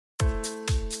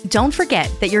Don't forget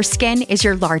that your skin is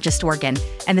your largest organ,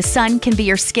 and the sun can be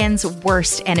your skin's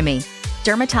worst enemy.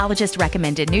 Dermatologist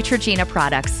recommended Neutrogena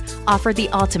products offer the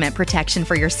ultimate protection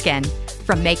for your skin.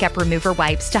 From makeup remover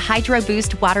wipes to Hydro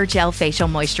Boost Water Gel Facial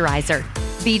Moisturizer,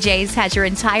 BJ's has your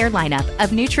entire lineup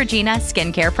of Neutrogena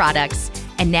skincare products.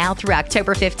 And now through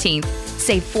October 15th,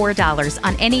 save $4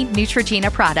 on any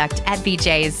Neutrogena product at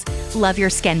BJ's. Love your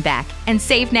skin back and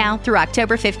save now through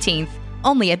October 15th,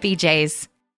 only at BJ's.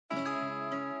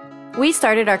 We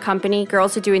started our company,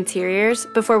 Girls Who Do Interiors,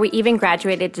 before we even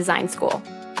graduated design school.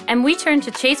 And we turned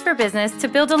to Chase for Business to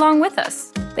build along with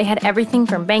us. They had everything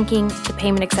from banking to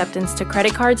payment acceptance to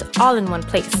credit cards all in one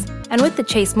place. And with the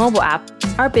Chase mobile app,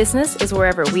 our business is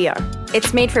wherever we are.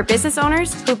 It's made for business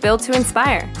owners who build to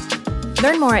inspire.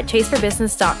 Learn more at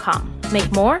chaseforbusiness.com.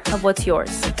 Make more of what's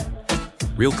yours.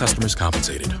 Real customers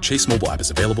compensated. Chase mobile app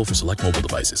is available for select mobile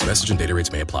devices. Message and data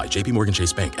rates may apply. JP Morgan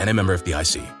Chase Bank, NA member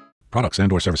FDIC. Products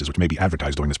and/or services which may be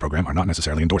advertised during this program are not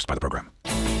necessarily endorsed by the program.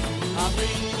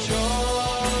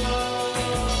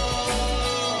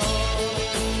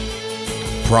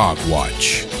 Prog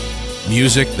Watch.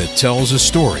 Music that tells a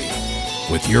story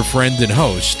with your friend and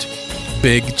host,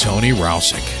 Big Tony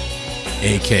Rousick,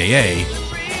 a.k.a.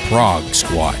 Prog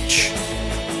Squatch.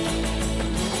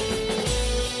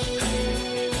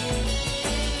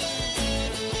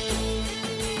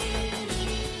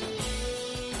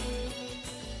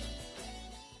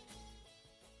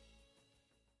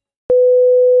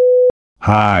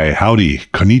 Hi, howdy,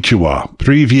 konnichiwa,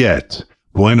 privyet,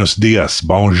 buenos dias,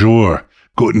 bonjour,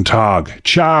 guten tag,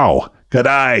 ciao,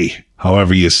 g'day,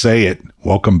 however you say it.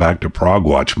 Welcome back to Prog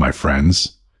Watch, my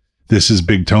friends. This is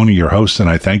Big Tony, your host,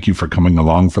 and I thank you for coming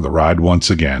along for the ride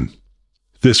once again.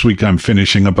 This week I'm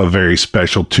finishing up a very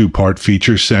special two-part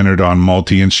feature centered on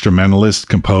multi-instrumentalist,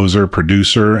 composer,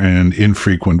 producer, and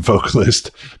infrequent vocalist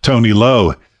Tony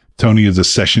Lowe. Tony is a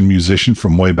session musician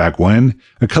from way back when,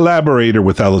 a collaborator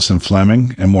with Ellison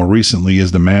Fleming, and more recently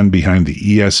is the man behind the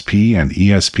ESP and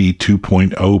ESP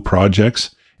 2.0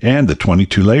 projects and the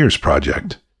 22 Layers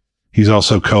project. He's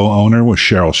also co-owner with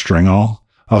Cheryl Stringall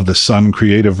of the Sun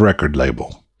Creative record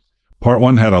label. Part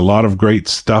 1 had a lot of great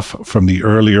stuff from the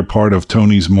earlier part of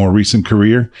Tony's more recent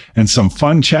career and some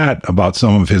fun chat about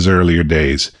some of his earlier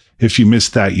days. If you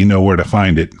missed that, you know where to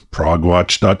find it.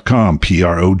 progwatch.com,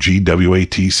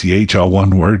 PROGWATCH, all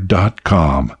one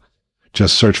word.com.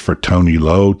 Just search for Tony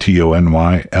Lowe,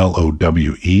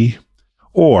 TonyLowe,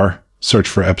 or search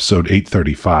for episode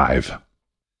 835.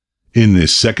 In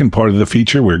this second part of the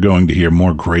feature, we're going to hear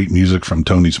more great music from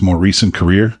Tony's more recent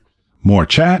career, more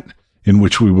chat, in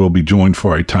which we will be joined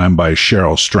for a time by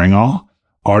Cheryl Stringall,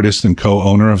 artist and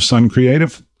co-owner of Sun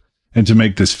Creative. And to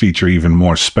make this feature even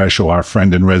more special, our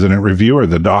friend and resident reviewer,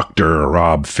 the Dr.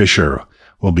 Rob Fisher,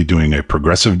 will be doing a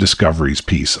Progressive Discoveries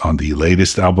piece on the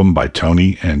latest album by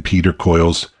Tony and Peter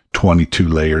Coyle's 22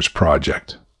 Layers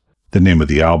project. The name of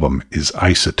the album is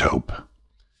Isotope.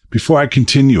 Before I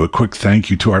continue, a quick thank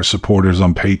you to our supporters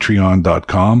on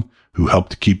Patreon.com who help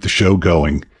to keep the show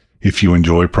going. If you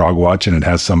enjoy Prog Watch and it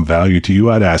has some value to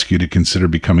you, I'd ask you to consider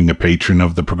becoming a patron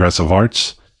of the Progressive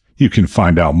Arts. You can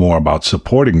find out more about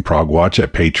supporting Prog Watch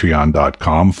at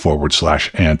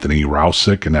patreon.com/Anthony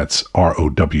Rousick, and that's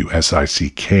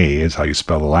Rowsick is how you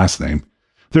spell the last name.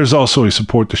 There's also a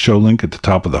support the show link at the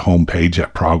top of the homepage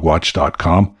at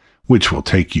progwatch.com, which will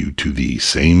take you to the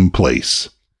same place.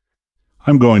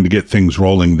 I'm going to get things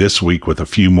rolling this week with a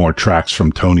few more tracks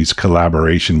from Tony's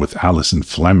collaboration with Ellison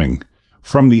Fleming.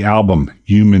 From the album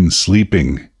Human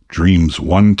Sleeping, Dreams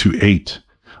 1 to 8,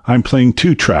 I'm playing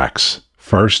two tracks.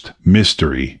 First,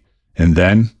 Mystery, and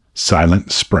then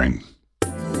Silent Spring.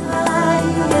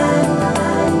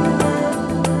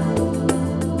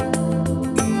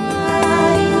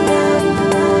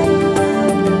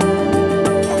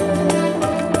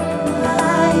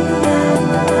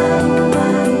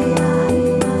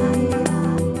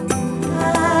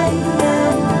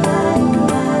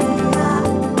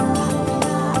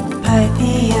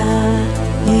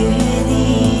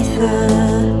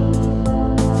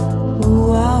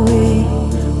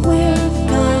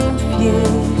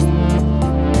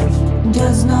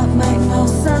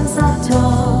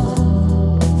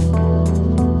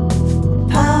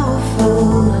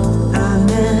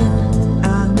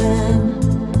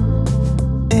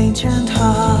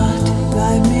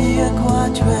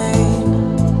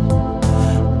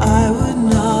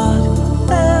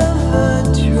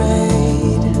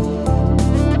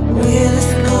 With a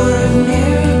score of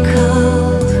miracles.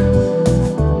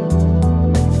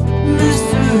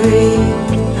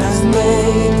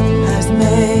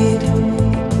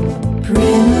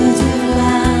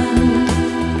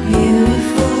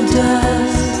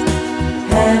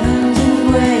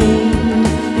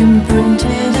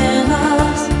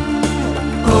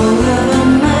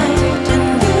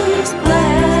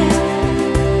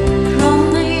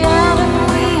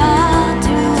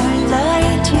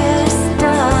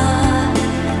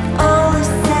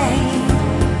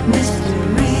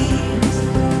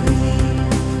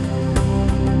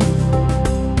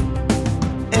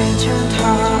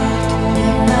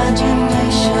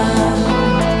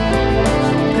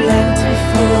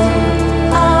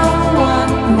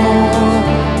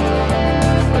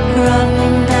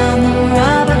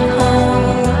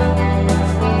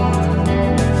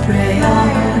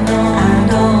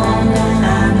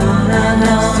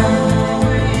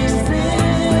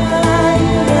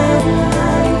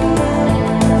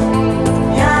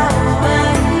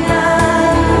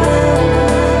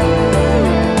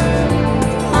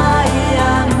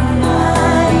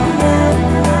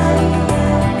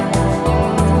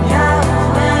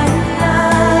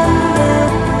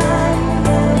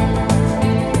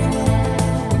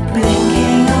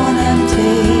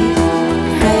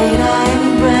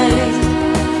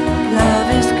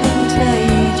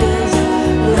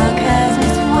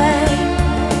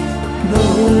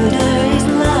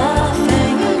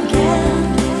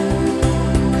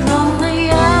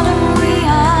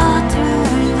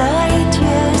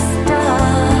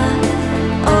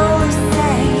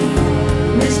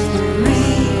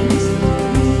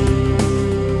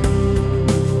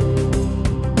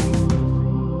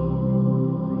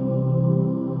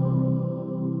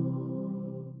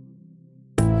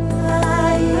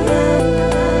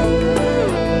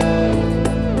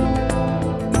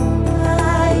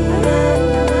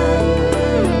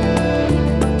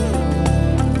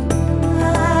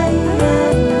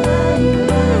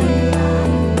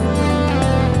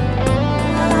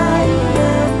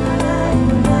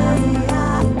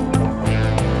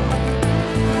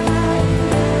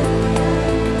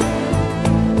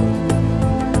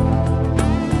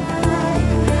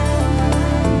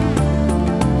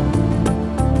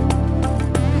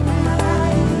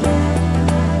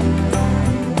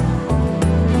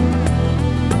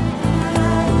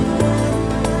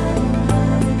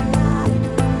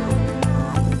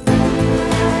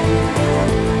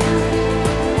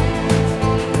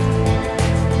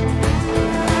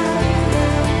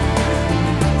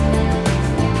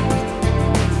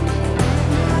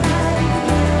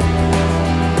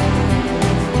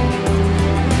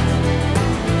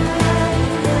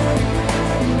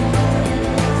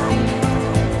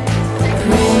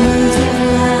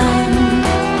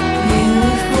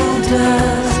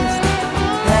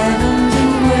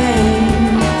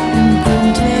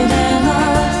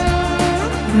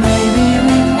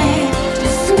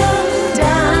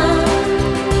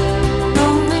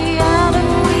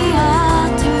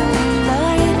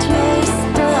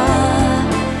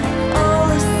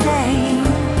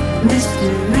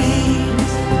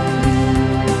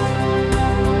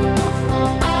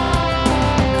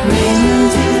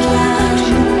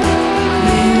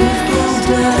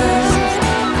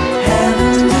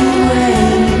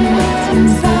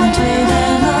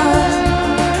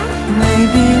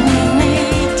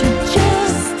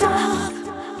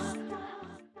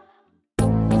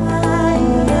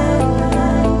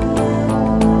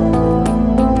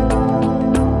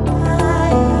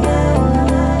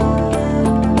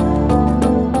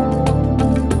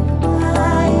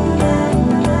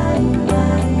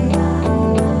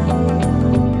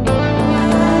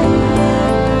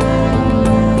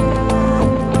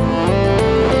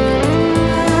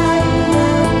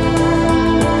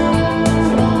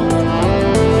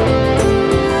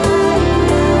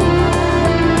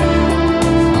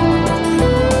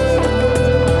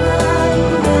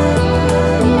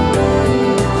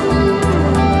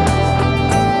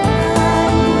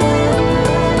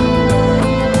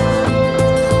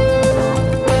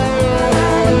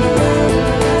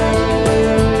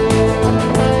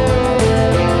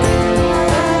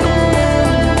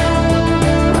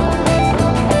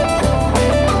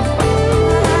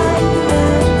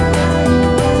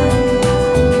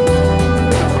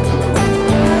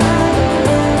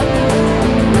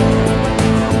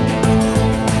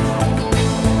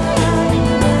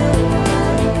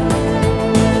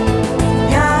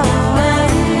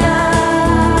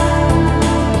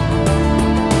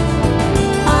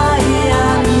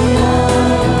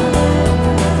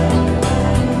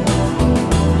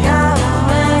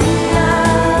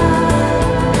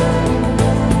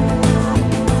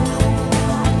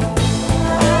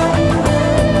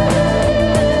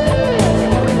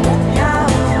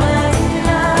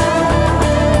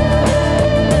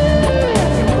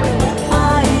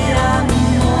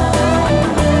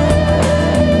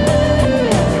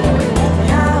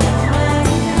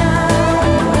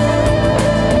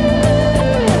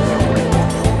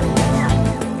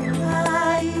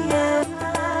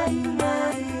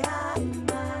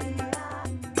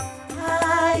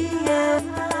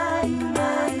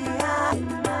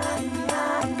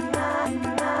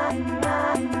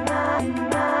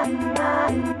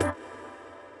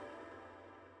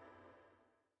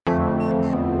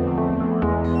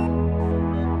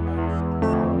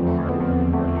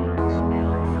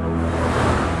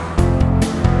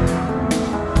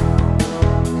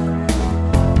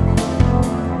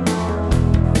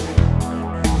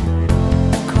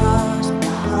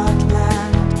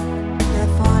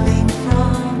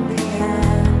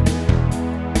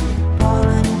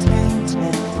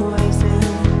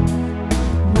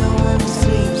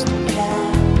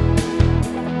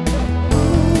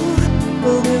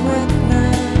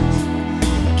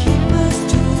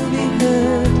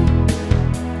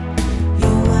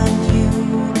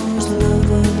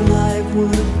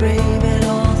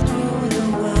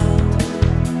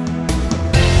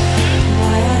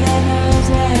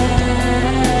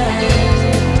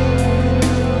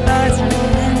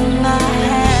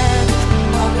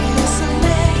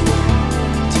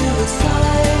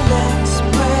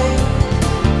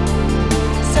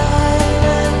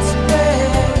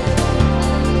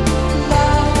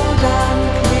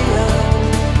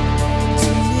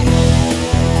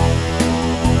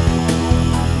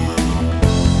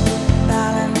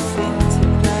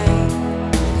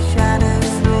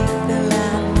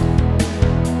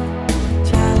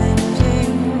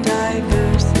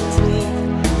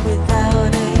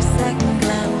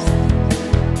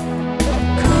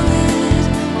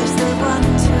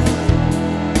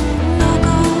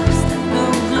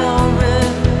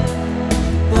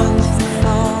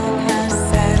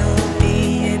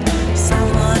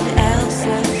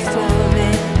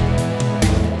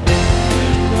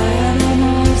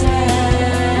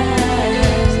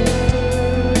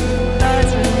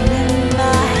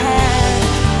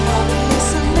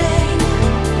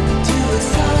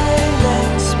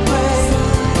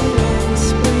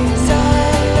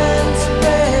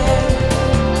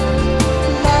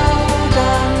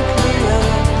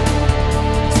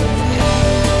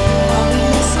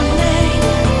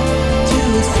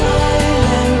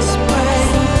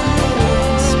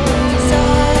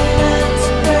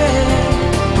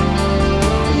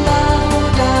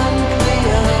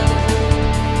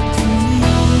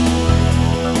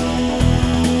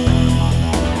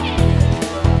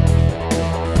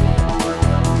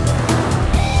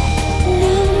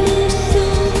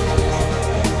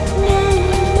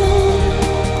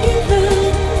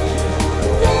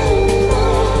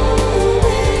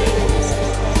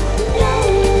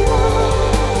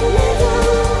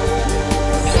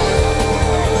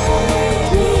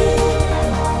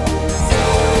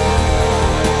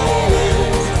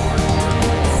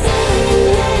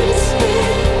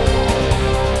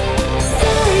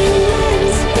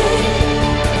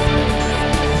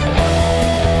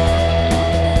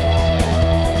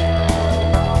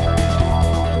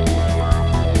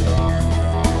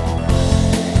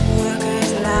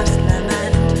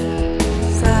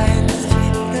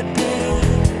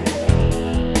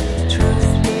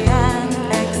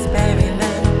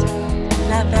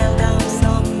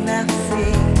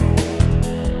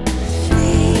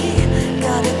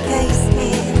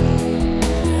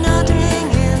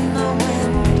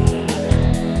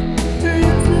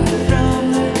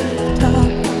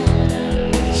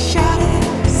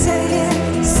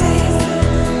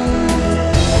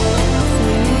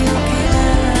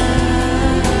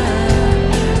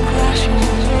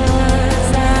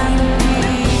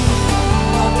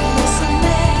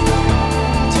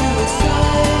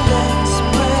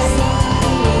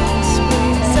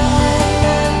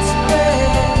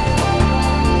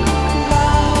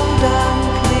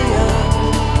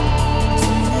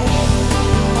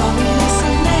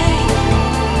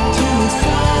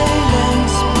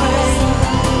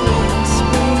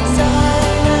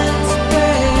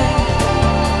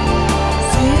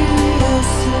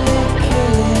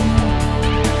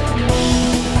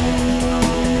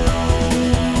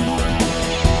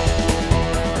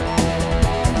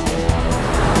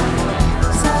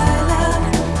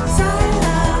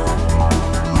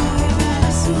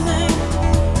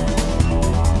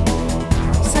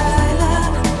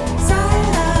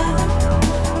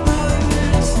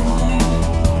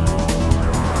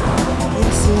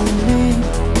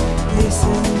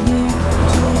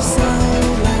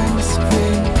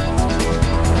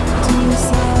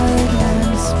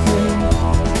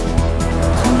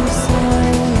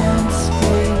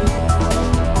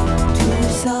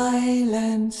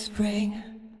 Spring.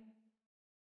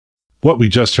 What we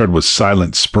just heard was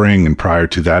Silent Spring, and prior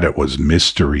to that it was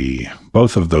Mystery.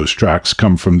 Both of those tracks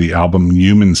come from the album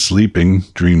Human Sleeping,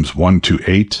 Dreams 1 to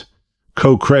 8,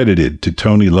 co-credited to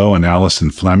Tony Lowe and Allison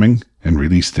Fleming, and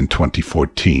released in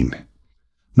 2014.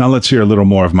 Now let's hear a little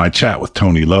more of my chat with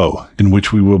Tony Lowe, in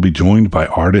which we will be joined by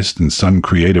artist and Sun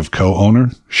Creative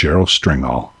co-owner, Cheryl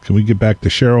Stringall. Can we get back to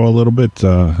Cheryl a little bit?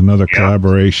 Another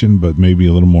collaboration, but maybe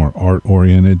a little more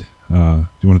art-oriented. Do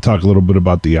you want to talk a little bit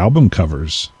about the album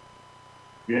covers?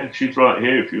 Yeah, she's right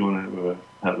here if you want to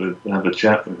have a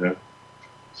chat with her.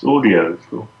 It's audio, it's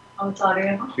cool. Oh, it's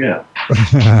audio? Yeah.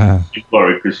 She's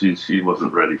worried because she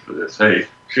wasn't ready for this. Hey,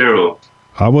 Cheryl.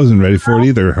 I wasn't ready for it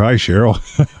either. Hi, Cheryl.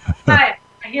 Hi.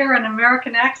 I hear an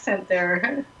American accent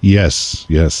there. Yes,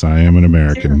 I am an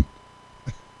American.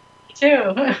 Me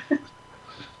too.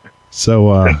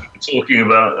 So, talking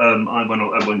about,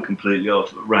 I went completely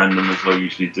off at random as I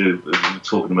usually do, but we were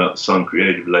talking about the Sun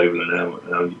Creative label and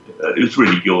how it was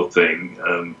really your thing.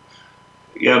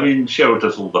 Yeah, I mean, Cheryl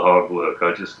does all the hard work.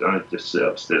 I just sit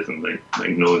upstairs and make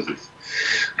noises.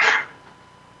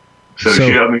 So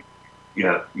yeah, I mean,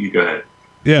 yeah, you go ahead.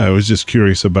 Yeah, I was just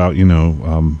curious about,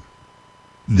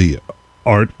 the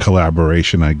art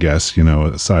collaboration, I guess,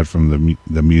 aside from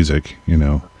the music,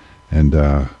 and,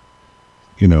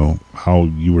 how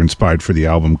you were inspired for the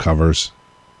album covers.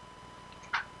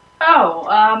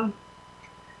 Oh,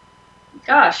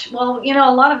 gosh. Well,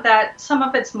 a lot of that, some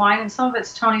of it's mine and some of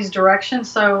it's Tony's direction.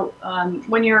 So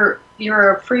when you're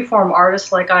a freeform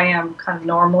artist like I am kind of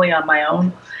normally on my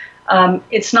own,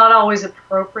 it's not always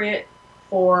appropriate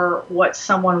for what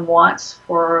someone wants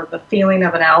for the feeling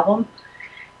of an album.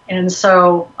 And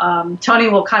so Tony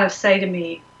will kind of say to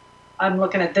me, I'm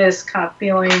looking at this kind of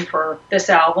feeling for this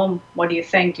album. What do you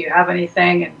think? Do you have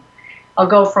anything? And I'll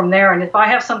go from there. And if I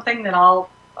have something, then I'll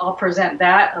present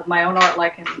that of my own art,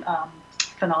 like in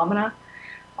Phenomena.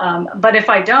 But if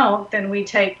I don't, then we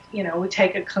take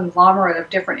a conglomerate of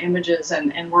different images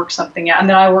and work something out. And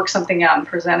then I work something out and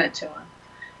present it to him.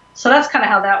 So that's kind of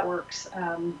how that works.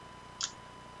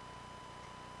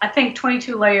 I think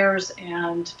 22 Layers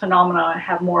and Phenomena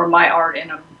have more of my art in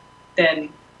them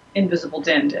than Invisible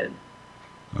Din did.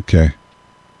 Okay.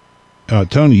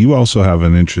 Tony, you also have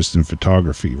an interest in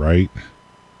photography, right?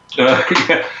 Yeah,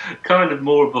 kind of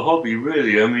more of a hobby,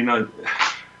 really. I mean, I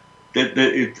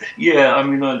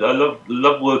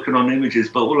love working on images,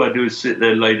 but all I do is sit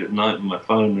there late at night on my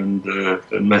phone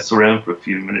and mess around for a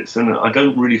few minutes, and I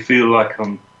don't really feel like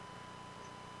I'm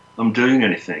doing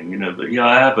anything, But yeah,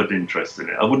 I have an interest in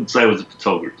it. I wouldn't say I was a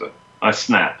photographer. I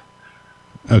snap.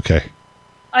 Okay.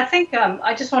 I think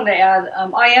I just wanted to add,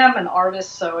 I am an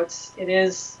artist, so it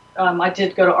is. I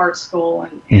did go to art school,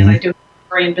 and I do a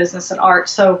degree in business and art.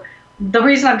 So the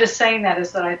reason I'm just saying that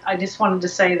is that I just wanted to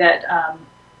say that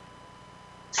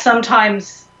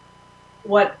sometimes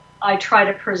what I try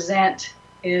to present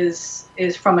is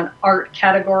from an art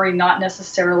category, not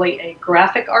necessarily a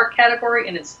graphic art category,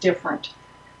 and it's different.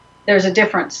 There's a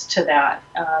difference to that.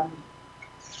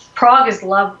 Prog is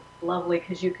lovely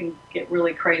because you can get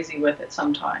really crazy with it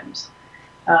sometimes.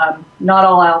 Not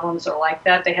all albums are like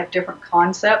that. They have different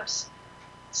concepts.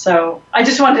 So I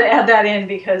just wanted to add that in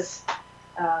because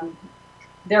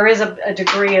there is a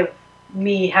degree of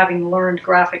me having learned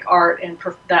graphic art and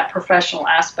that professional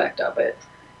aspect of it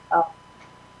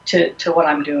to what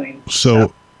I'm doing.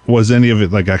 So was any of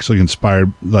it like actually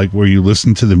inspired, like where you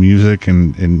listen to the music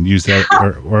and use that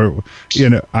or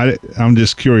I'm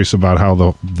just curious about how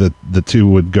the two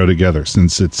would go together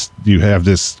since you have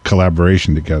this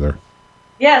collaboration together.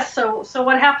 Yes. So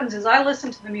what happens is I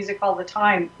listen to the music all the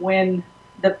time when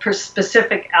the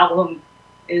specific album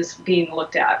is being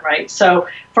looked at, right? So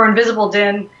for Invisible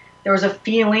Din, there was a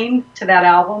feeling to that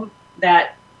album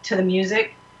to the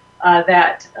music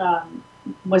that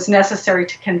was necessary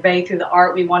to convey through the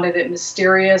art. We wanted it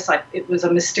mysterious. It was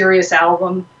a mysterious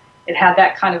album. It had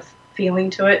that kind of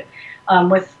feeling to it.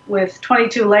 With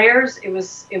 22 Layers, it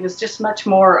was just much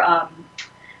more. I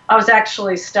was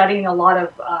actually studying a lot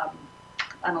of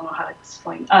I don't know how to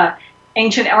explain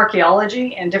ancient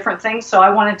archaeology and different things. So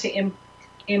I wanted to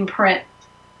imprint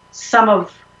some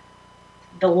of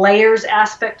the layers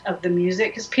aspect of the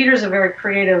music because Peter's a very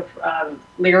creative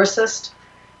lyricist.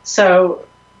 So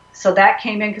that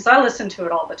came in because I listen to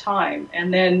it all the time.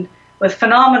 And then with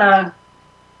Phenomena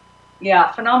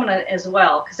as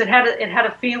well, because it had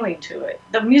a feeling to it.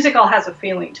 The music all has a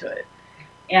feeling to it.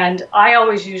 And I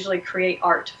always usually create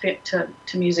art to fit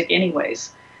to music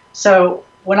anyways. So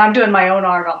when I'm doing my own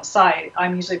art on the side,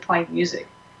 I'm usually playing music.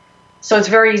 So it's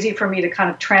very easy for me to kind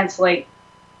of translate,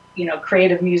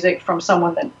 creative music from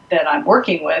someone that I'm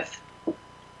working with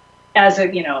as a,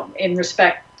 in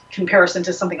respect comparison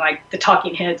to something like the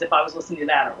Talking Heads, if I was listening to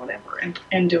that or whatever,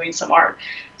 and doing some art.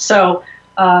 So,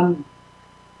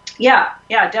 yeah,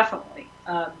 definitely.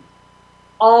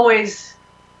 Always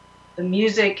the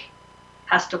music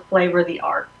has to flavor the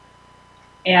art.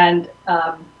 And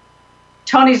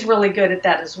Tony's really good at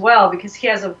that as well, because he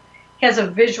has a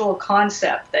visual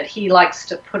concept that he likes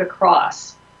to put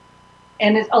across.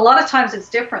 And a lot of times it's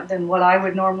different than what I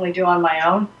would normally do on my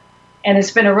own. And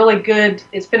it's been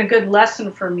a good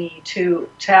lesson for me to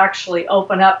actually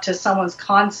open up to someone's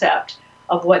concept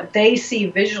of what they see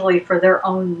visually for their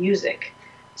own music.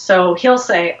 So he'll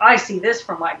say, I see this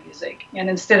for my music.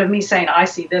 And instead of me saying, I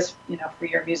see this, for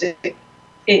your music,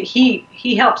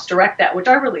 he helps direct that, which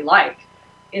I really like.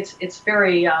 It's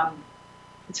very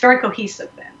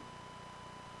cohesive then.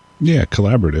 Yeah,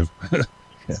 collaborative.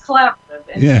 It's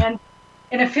collaborative.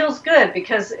 And it feels good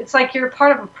because it's like you're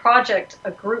part of a project,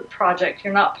 a group project.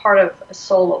 You're not part of a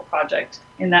solo project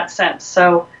in that sense.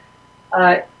 So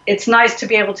it's nice to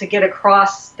be able to get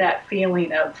across that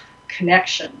feeling of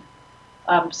connection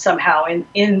somehow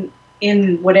in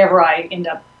whatever I end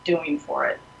up doing for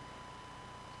it.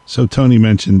 So Tony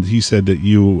mentioned, he said that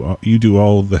you do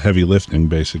all the heavy lifting,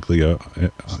 basically.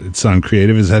 It's Sun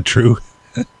Creative. Is that true?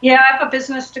 Yeah, I have a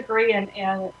business degree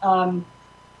and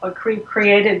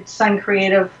created Sun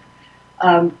Creative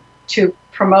to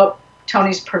promote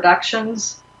Tony's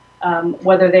productions,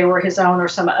 whether they were his own or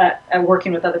some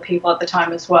working with other people at the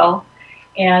time as well.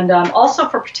 And also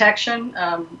for protection,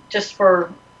 just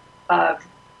for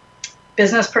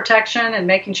business protection and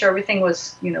making sure everything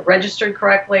was, registered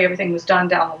correctly, everything was done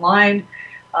down the line,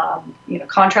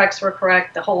 contracts were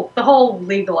correct, the whole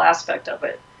legal aspect of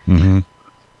it. Mm-hmm.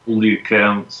 All the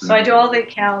accounts. So I do all the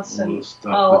accounts and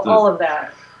all of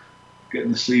that.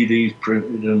 Getting the CDs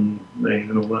printed and made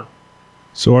and all that.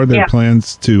 So are there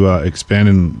plans to expand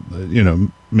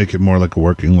and, make it more like a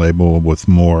working label with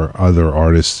more other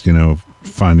artists,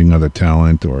 finding other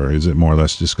talent, or is it more or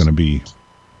less just going to be,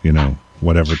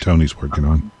 whatever Tony's working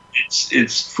on?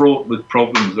 It's fraught with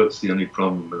problems. That's the only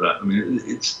problem with that. I mean,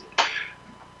 it's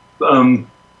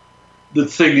the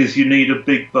thing is, you need a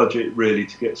big budget really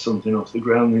to get something off the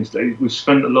ground these days. We've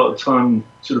spent a lot of time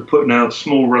sort of putting out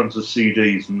small runs of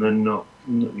CDs and then not,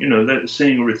 they're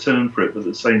seeing a return for it, but at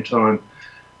the same time,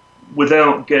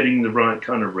 without getting the right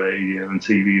kind of radio and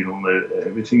TV and all that,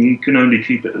 everything, you can only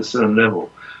keep it at a certain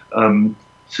level.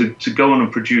 To go on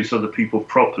and produce other people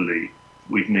properly,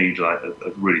 we'd need like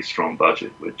a really strong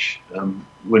budget, which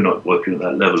we're not working at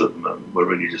that level at the moment. We're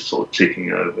really just sort of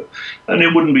ticking over. And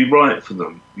it wouldn't be right for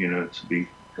them, to be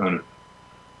kind of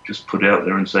just put out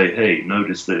there and say, hey,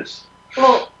 notice this.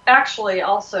 Well, actually,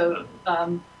 also,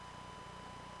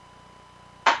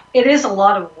 it is a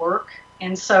lot of work.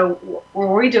 And so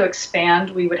were we to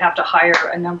expand, we would have to hire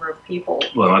a number of people.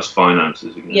 Well, that's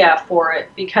finances again. Yeah, for it.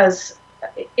 Because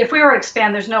if we were to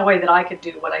expand, there's no way that I could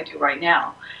do what I do right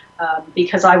now.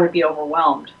 Because I would be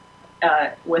overwhelmed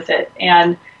with it.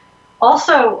 And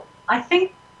also, I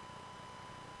think,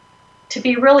 to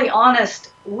be really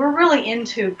honest, we're really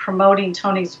into promoting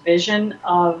Tony's vision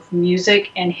of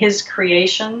music and his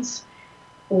creations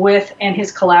and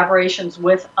his collaborations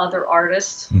with other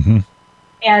artists. Mm-hmm.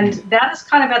 And that is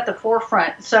kind of at the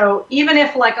forefront. So even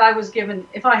if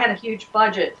if I had a huge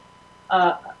budget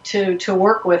to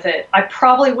work with it, I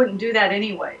probably wouldn't do that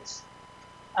anyways.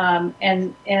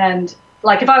 And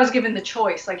like if I was given the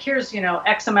choice, like here's,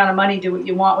 X amount of money, do what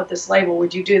you want with this label,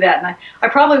 would you do that? And I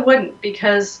probably wouldn't,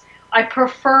 because I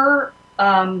prefer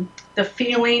the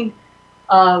feeling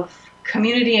of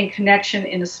community and connection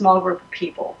in a small group of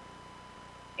people.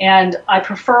 And I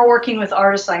prefer working with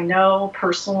artists I know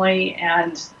personally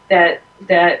and that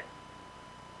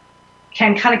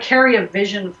can kind of carry a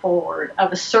vision forward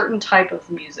of a certain type of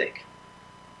music.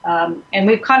 And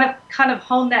we've kind of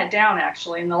honed that down,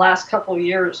 actually, in the last couple of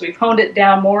years. We've honed it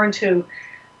down more into,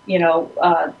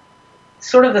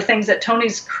 sort of the things that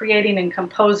Tony's creating and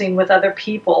composing with other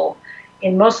people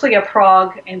in mostly a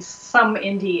prog and some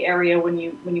indie area when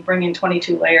you bring in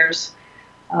 22 Layers,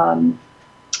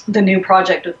 the new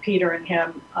project with Peter and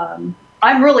him.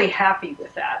 I'm really happy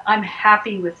with that. I'm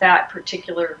happy with that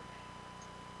particular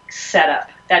setup,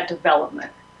 that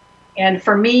development. And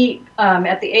for me,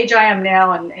 at the age I am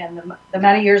now and the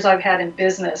amount of years I've had in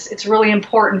business, it's really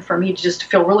important for me to just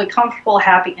feel really comfortable,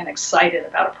 happy, and excited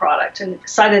about a product and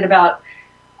excited about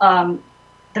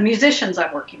the musicians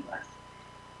I'm working with.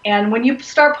 And when you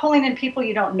start pulling in people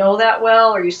you don't know that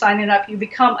well or you sign it up, you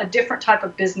become a different type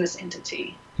of business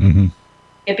entity. Mm-hmm.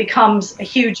 It becomes a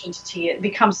huge entity. It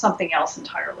becomes something else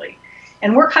entirely.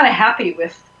 And we're kind of happy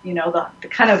with, the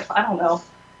kind of, I don't know,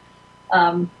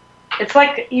 it's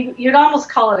like you'd almost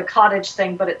call it a cottage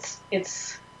thing, but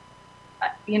it's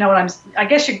you know what I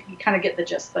guess you kind of get the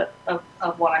gist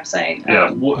of what I'm saying.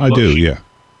 Yeah, I do. Yeah.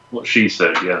 What she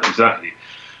said. Yeah, exactly.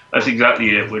 That's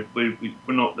exactly it. We're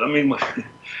not. I mean,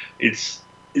 it's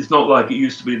not like it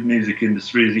used to be in the music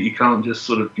industry. Is that you can't just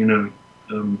sort of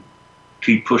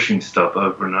keep pushing stuff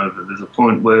over and over. There's a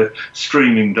point where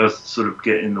streaming does sort of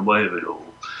get in the way of it all.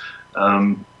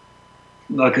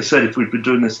 Like I said, if we'd been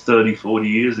doing this 30, 40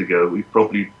 years ago, we've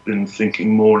probably been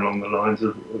thinking more along the lines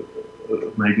of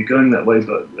maybe going that way.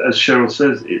 But as Cheryl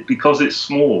says, because it's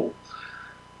small,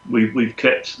 we've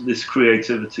kept this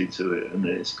creativity to it, and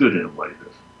it's good in a way.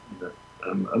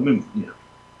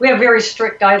 We have very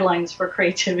strict guidelines for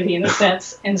creativity in a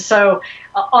sense. And so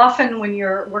often when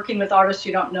you're working with artists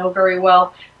you don't know very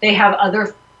well, they have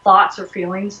other thoughts or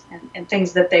feelings and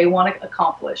things that they want to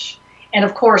accomplish. And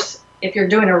of course, if you're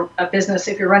doing a business,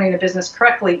 if you're running a business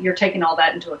correctly, you're taking all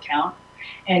that into account.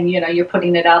 And, you're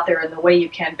putting it out there in the way you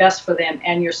can best for them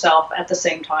and yourself at the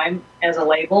same time as a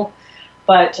label.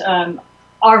 But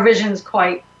our vision is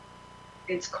quite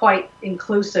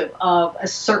inclusive of a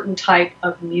certain type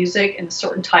of music and a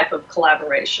certain type of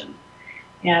collaboration.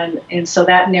 And so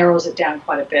that narrows it down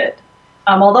quite a bit.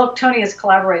 Although Tony has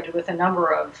collaborated with a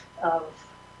number of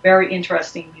very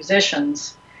interesting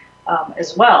musicians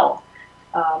as well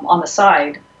on the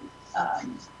side,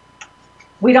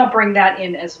 we don't bring that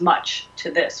in as much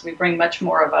to this. We bring much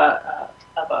more of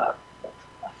a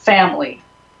family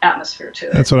atmosphere to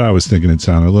it. That's what I was thinking. It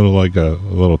sounded a little like a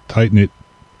little tight-knit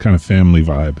kind of family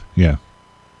vibe. Yeah.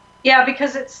 Yeah,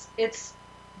 because it's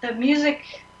the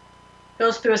music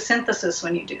goes through a synthesis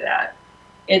when you do that.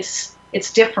 It's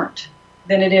different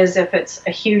than it is if it's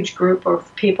a huge group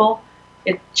of people.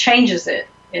 It changes it.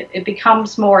 It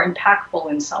becomes more impactful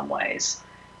in some ways,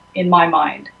 in my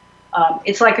mind.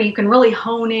 It's like you can really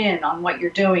hone in on what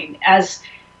you're doing.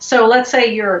 So let's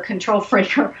say you're a control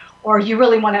freak or you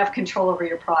really want to have control over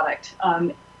your product.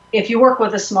 If you work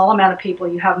with a small amount of people,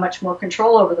 you have much more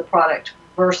control over the product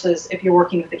versus if you're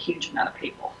working with a huge amount of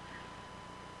people.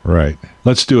 Right.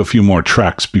 Let's do a few more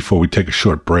tracks before we take a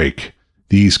short break.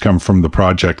 These come from the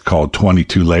project called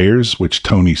 22 Layers, which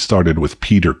Tony started with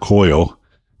Peter Coyle,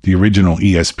 the original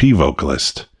ESP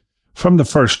vocalist. From the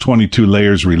first 22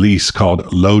 Layers release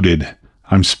called Loaded,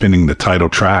 I'm spinning the title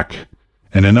track,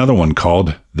 and another one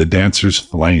called The Dancer's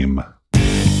Flame.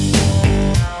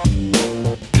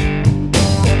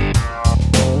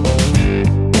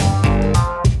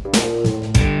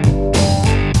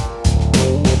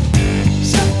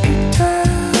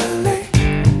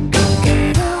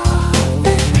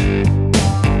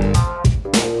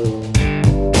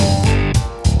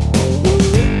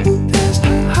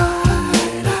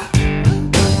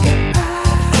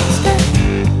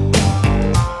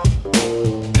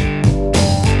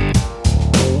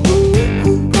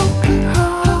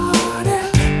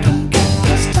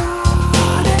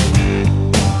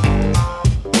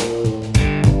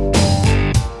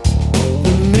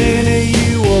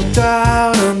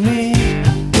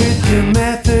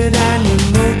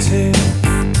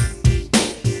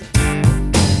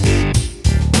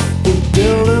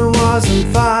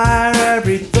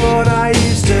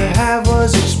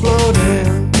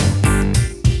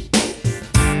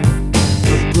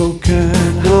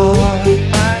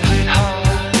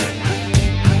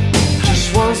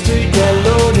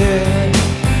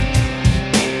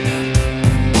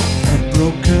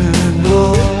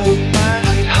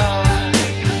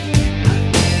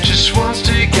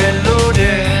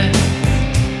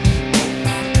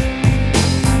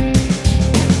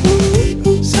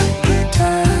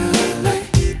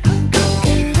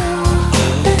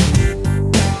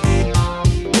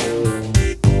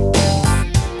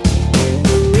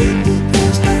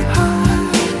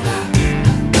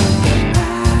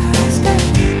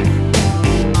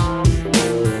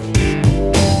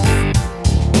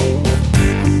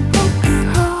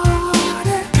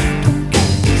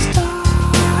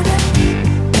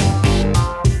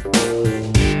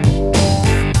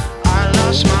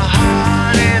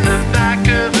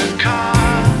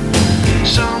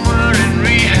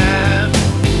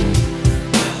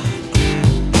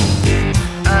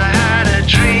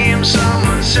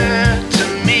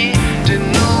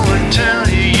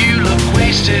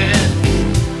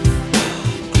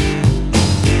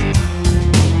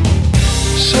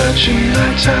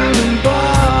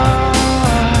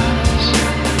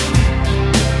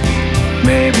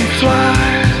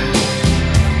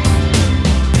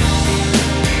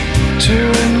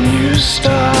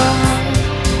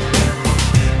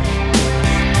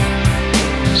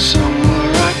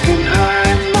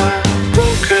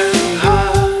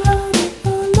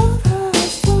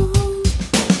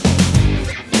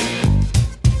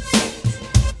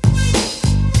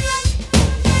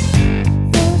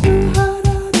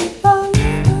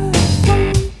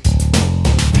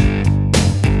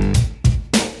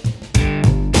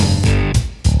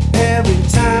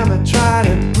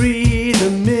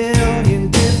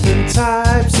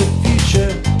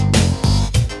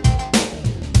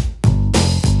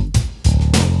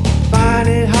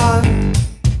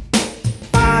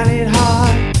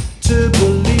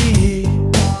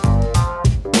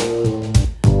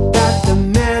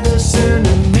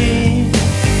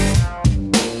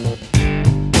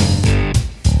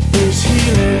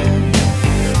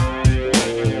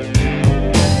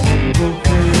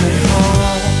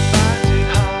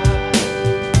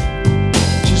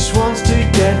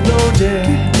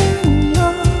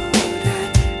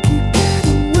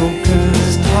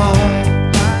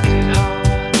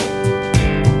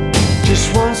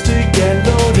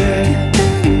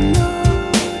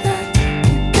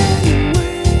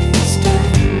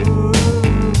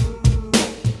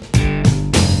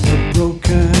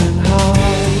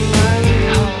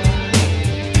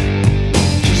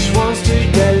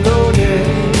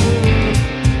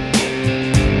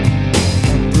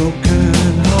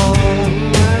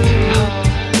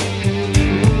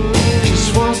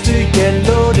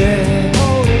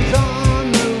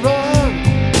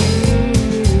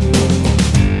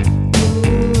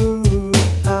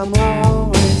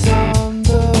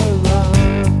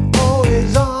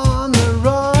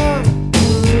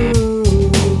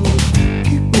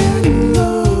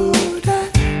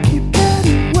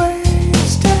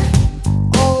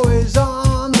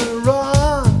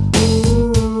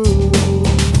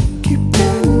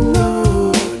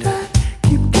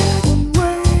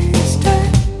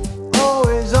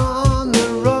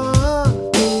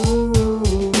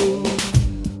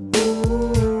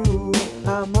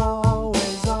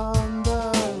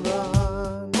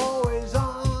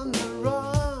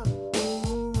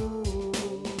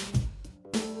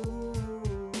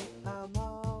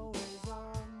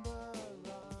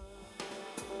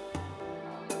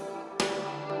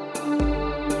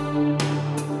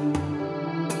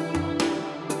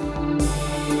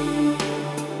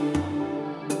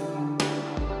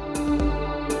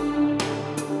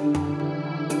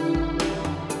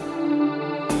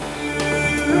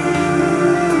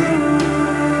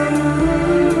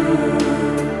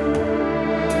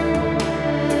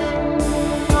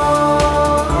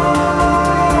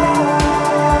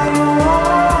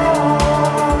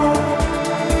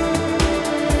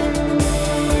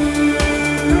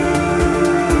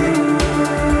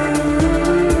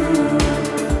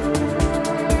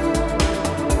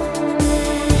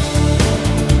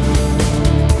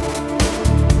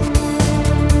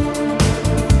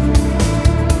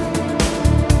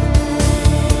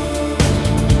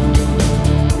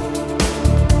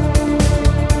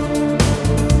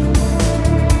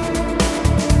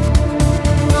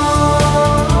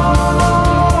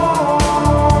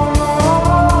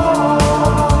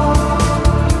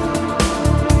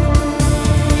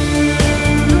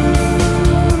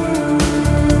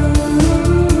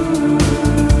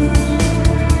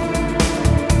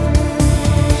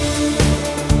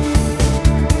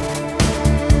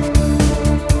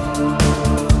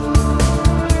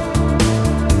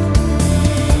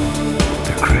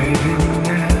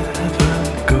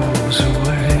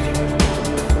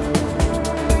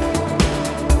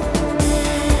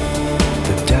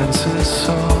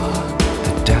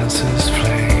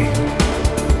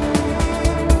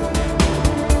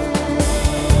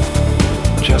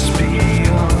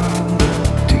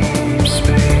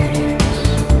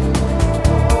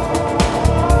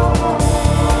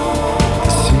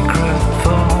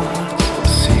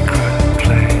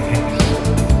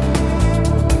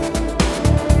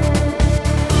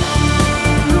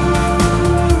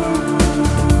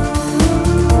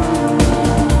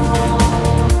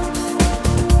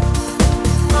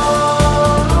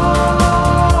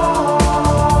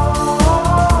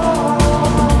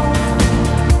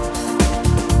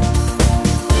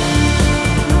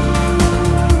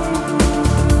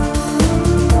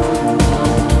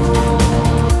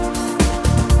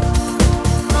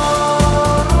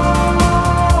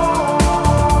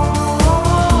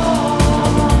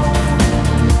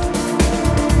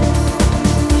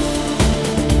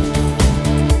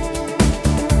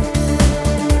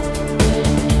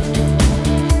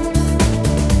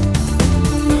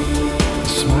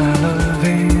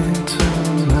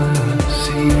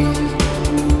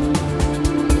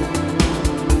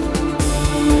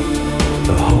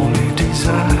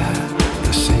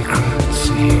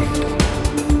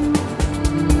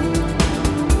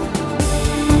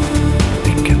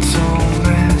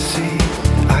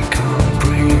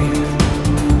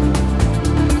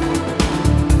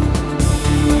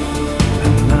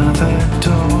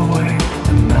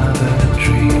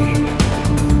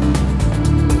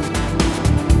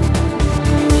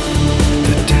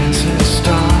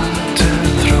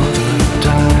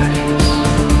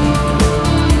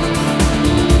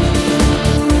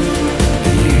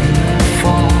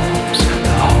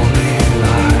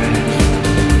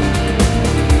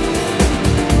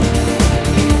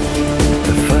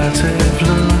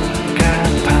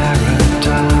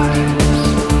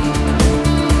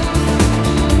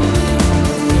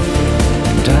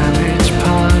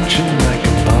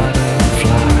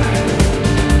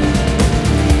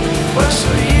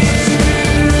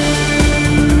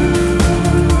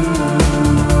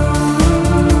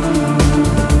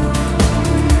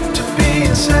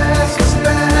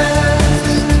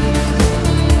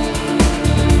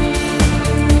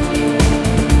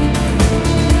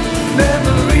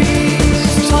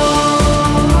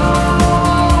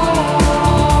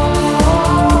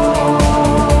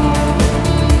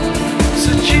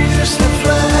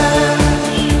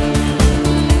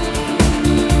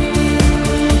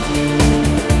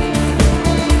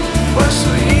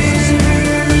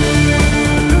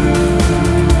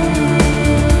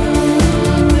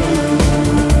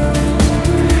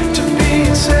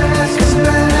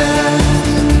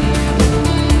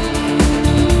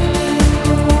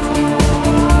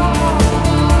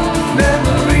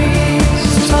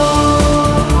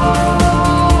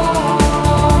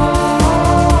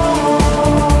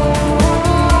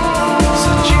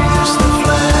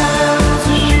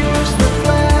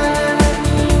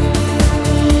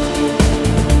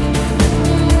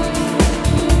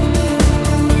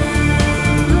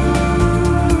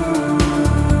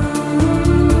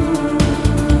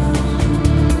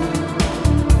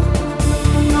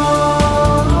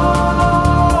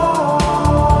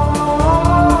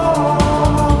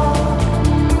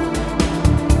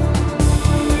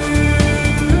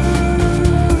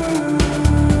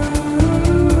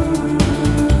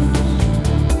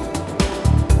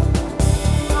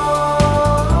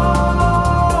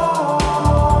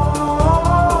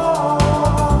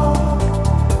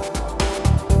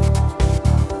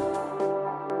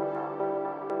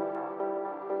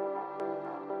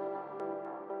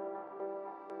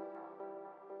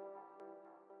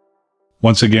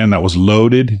 Once again, that was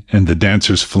Loaded and The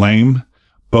Dancer's Flame,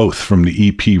 both from the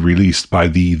EP released by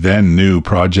the then new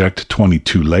project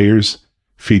 22 Layers,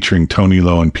 featuring Tony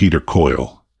Lowe and Peter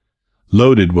Coyle.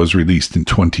 Loaded was released in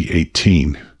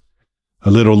 2018.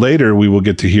 A little later, we will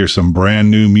get to hear some brand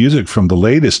new music from the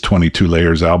latest 22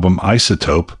 Layers album,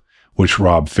 Isotope, which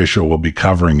Rob Fisher will be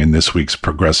covering in this week's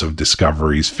Progressive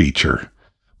Discoveries feature.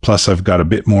 Plus, I've got a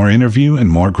bit more interview and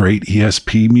more great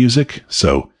ESP music,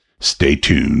 so stay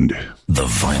tuned. The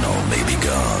vinyl may be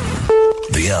gone.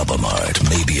 The album art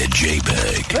may be a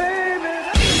JPEG.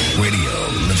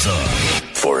 Radio lives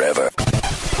on forever.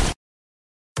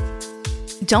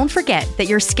 Don't forget that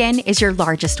your skin is your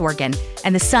largest organ,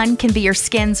 and the sun can be your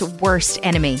skin's worst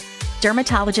enemy.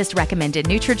 Dermatologist recommended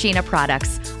Neutrogena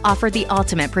products offer the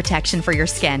ultimate protection for your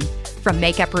skin. From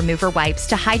makeup remover wipes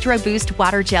to Hydro Boost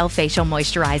Water Gel Facial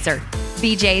Moisturizer,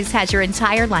 BJ's has your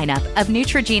entire lineup of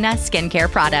Neutrogena skincare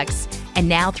products. And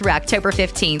now through October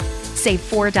 15th, save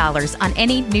 $4 on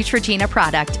any Neutrogena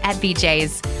product at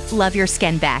BJ's. Love your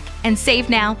skin back and save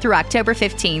now through October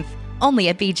 15th, only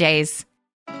at BJ's.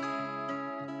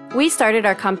 We started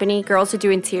our company, Girls Who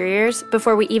Do Interiors,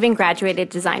 before we even graduated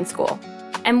design school.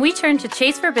 And we turned to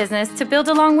Chase for Business to build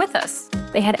along with us.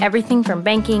 They had everything from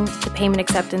banking to payment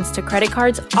acceptance to credit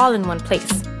cards all in one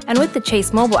place. And with the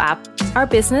Chase mobile app, our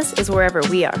business is wherever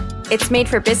we are. It's made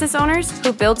for business owners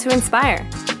who build to inspire.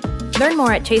 Learn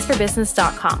more at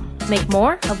chaseforbusiness.com. Make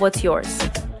more of what's yours.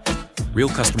 Real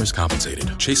customers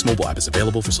compensated. Chase mobile app is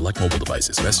available for select mobile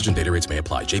devices. Message and data rates may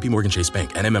apply. JP Morgan Chase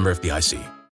Bank, NA member FDIC.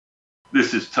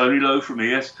 This is Tony Lowe from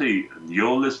ESP, and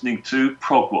you're listening to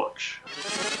Prog Watch.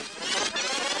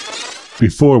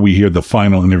 Before we hear the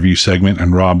final interview segment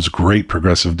and Rob's great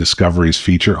Progressive Discoveries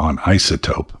feature on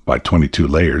Isotope by 22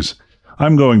 Layers,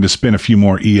 I'm going to spin a few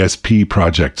more ESP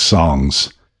Project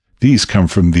songs. These come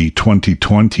from the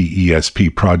 2020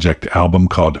 ESP Project album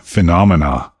called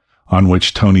Phenomena, on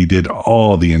which Tony did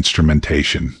all the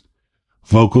instrumentation.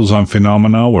 Vocals on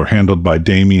Phenomena were handled by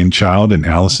Damien Child and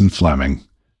Allison Fleming.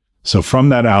 So from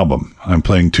that album, I'm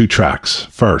playing two tracks.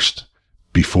 First,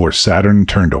 Before Saturn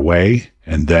Turned Away,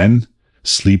 and then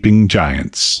Sleeping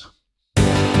Giants.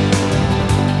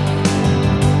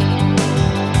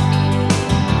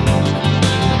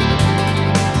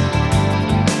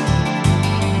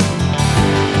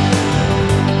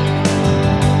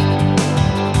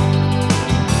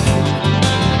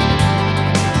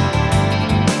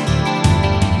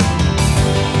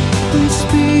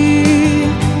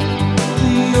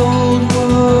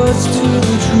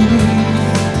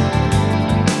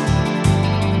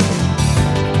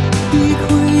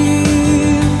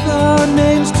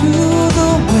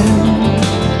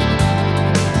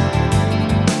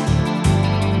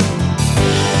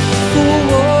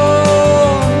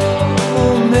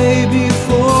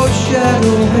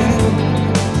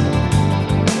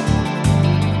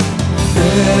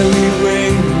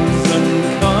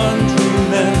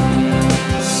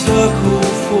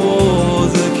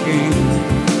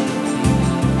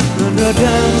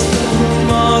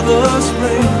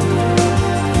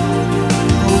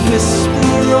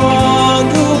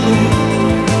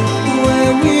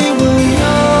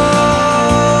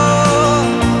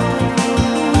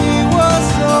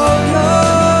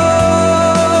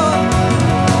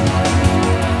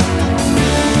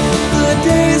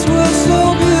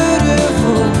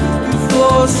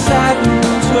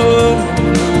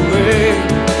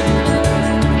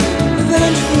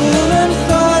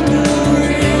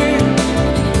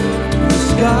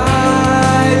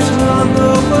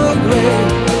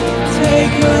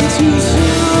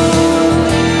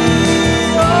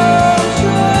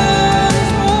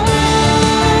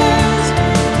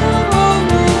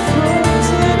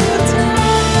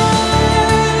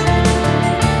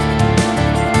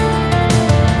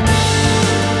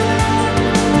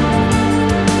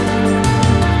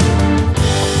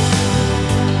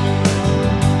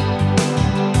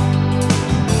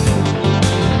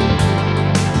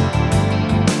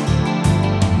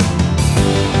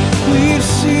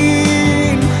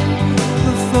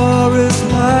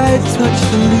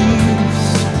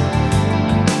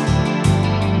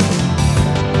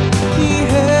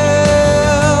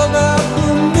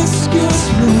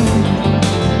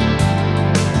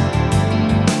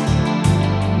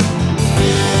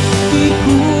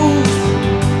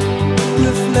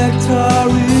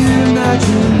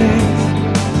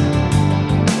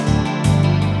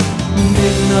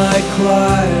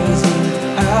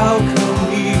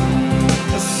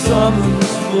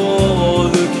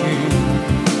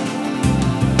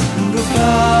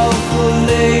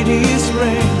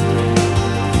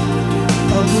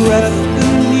 Breath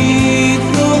beneath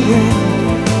the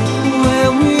wind when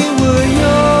we were young.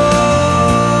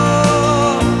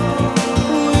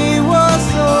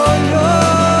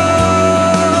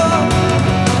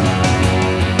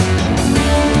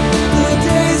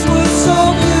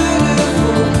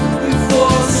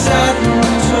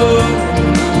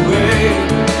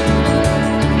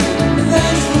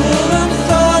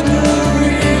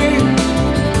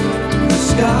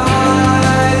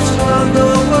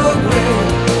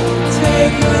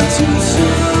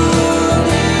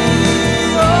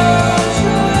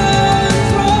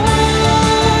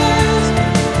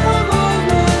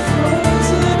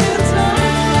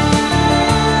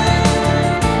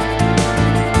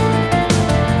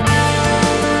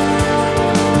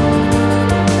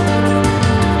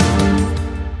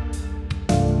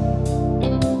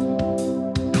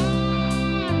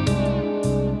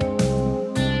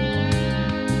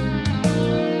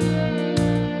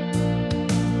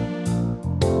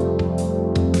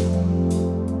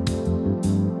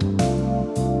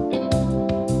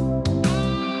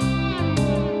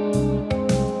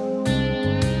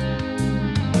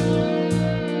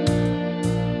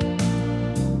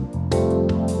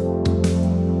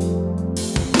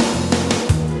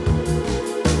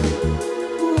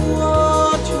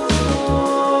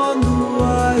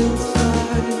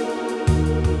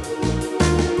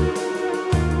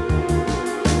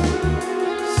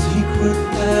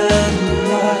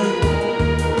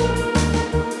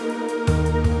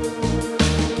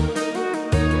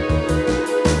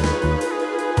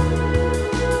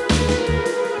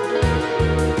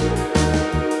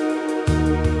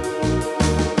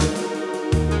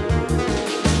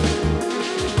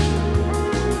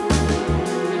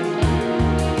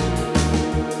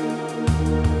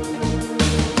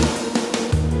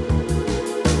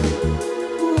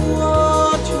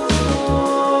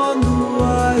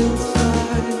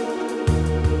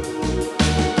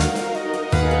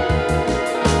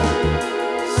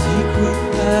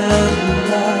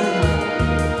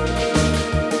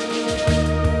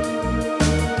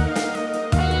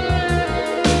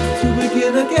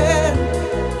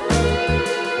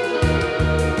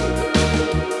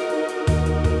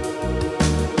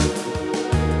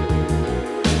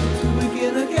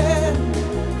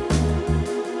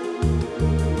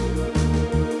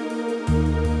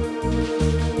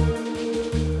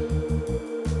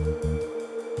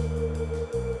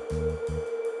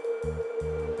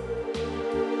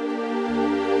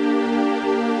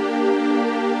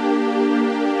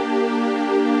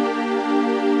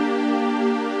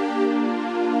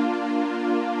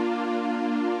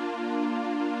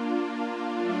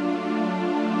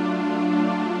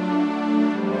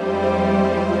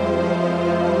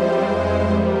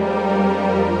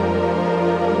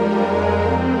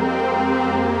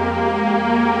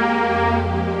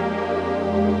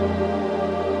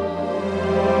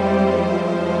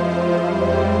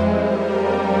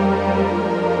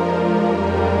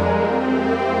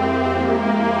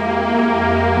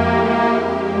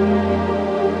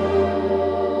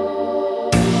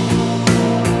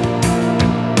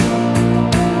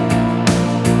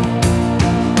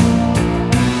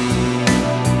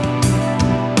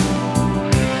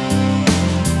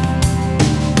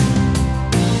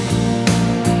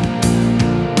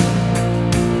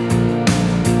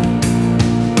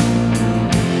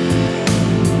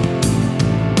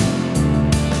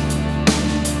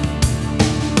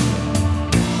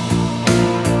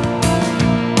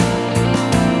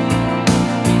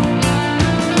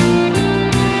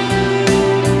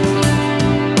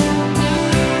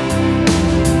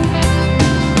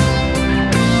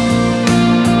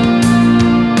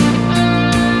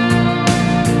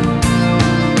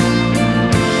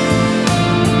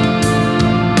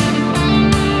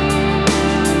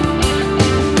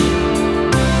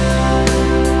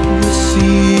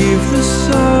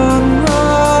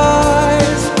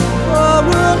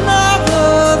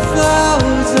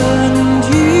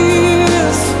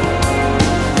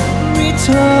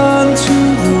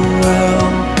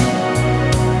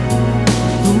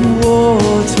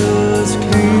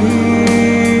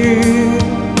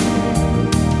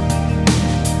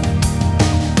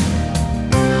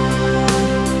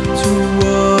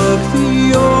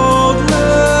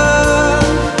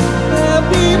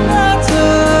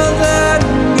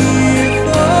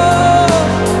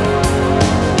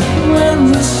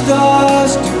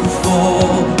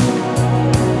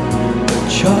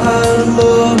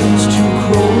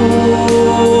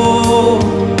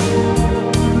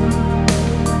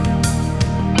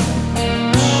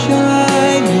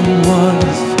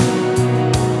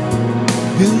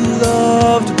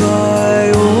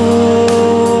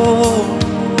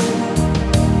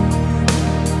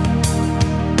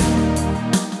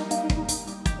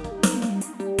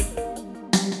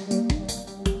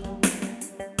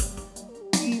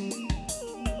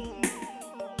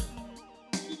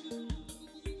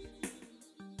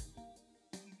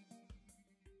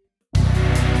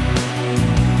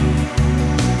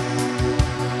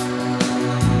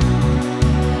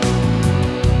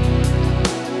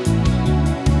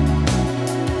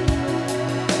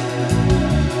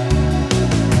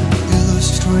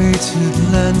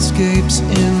 escapes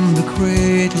in the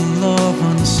cradle of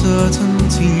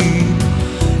uncertainty.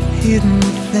 Hidden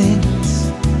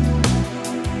things,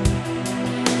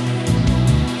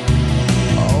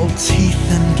 all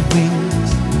teeth and wings.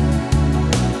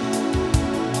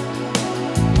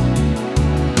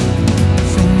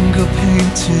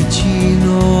 Finger-painted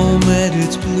genome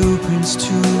edits blueprints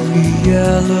to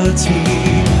reality.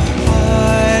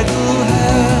 Idle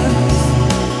hands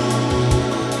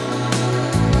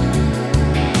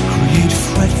create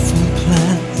fretful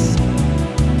plans.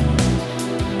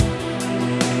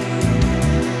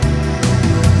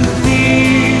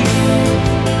 Beneath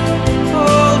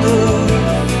all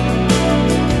earth,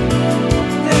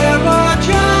 there are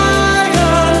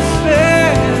giants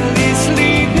barely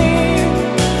sleeping.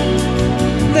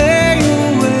 They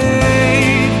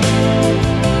await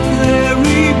their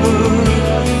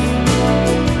rebirth.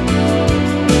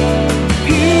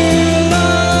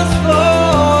 Pillars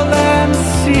fall and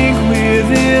sink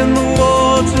within the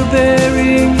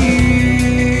water-bearing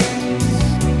years.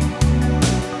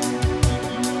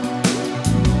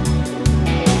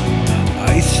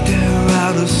 I stare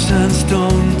out of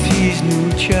sandstone, tease new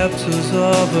chapters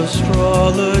of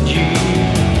astrology,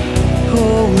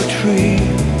 poetry.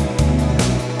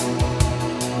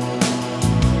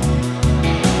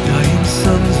 Dying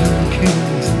sons and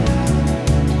kings.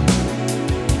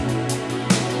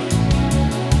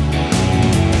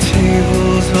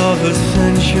 Tables of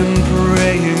ascension,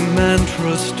 praying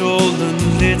mantras, stolen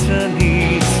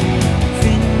litanies,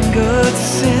 fingered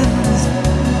sins,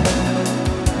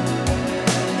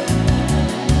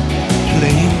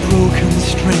 playing broken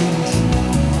strings.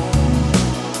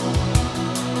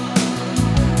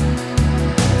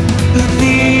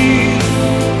 Beneath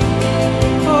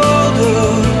all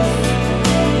earth,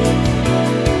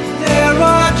 there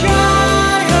are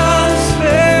giants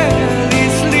barely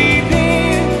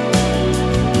sleeping.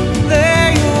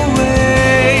 They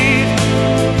await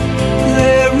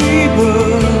their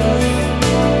rebirth.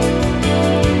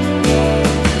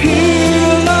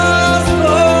 Pillars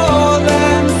fall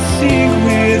and sink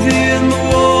within the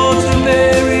wall.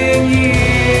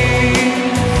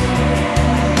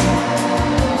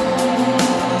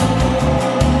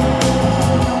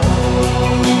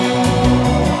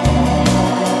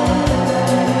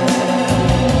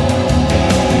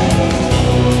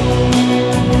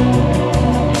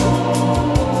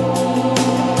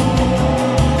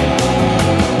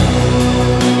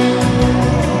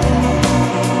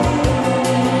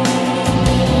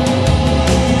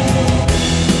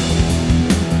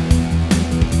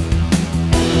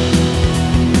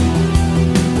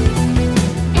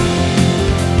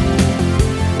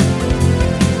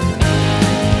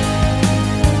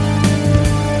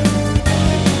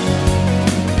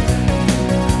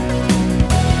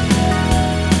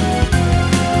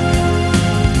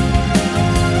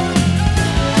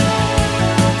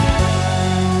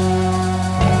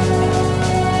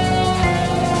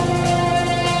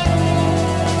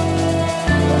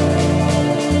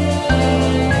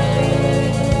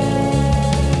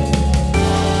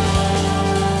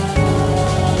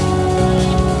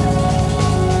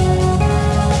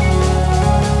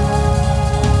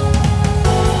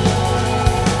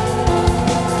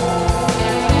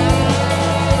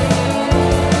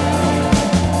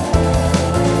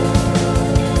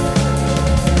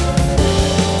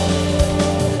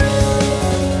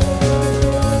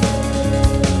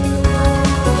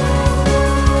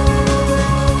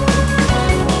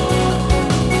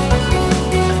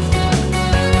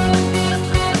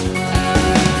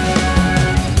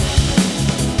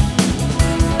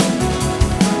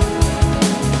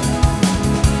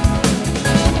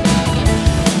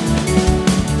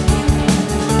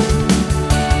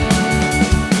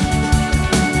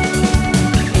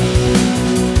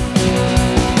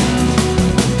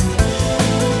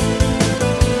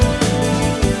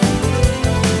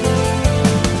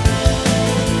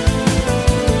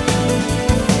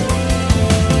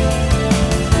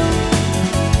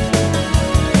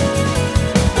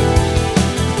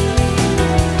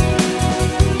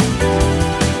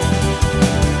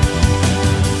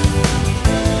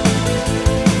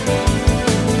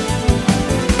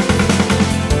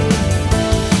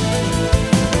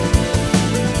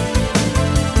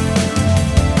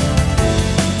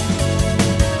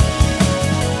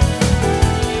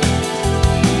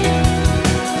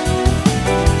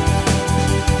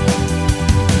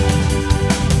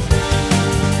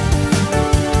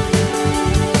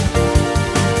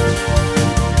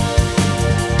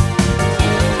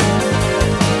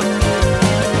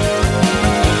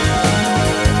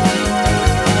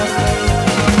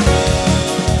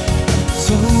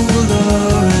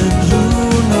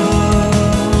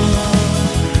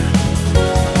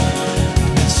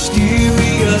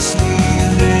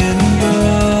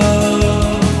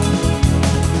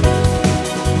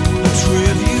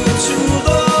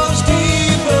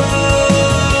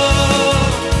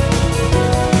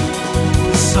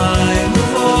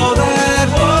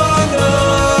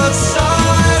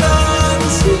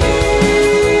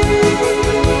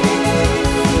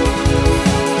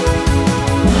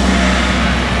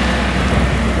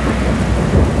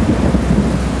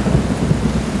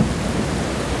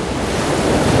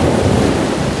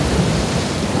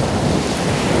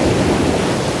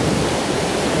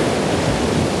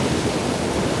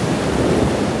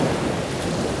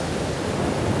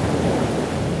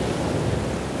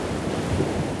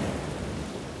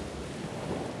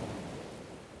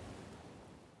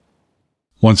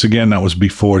 Once again, that was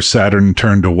Before Saturn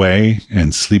Turned Away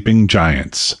and Sleeping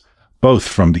Giants, both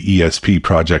from the ESP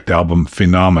Project album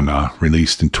Phenomena,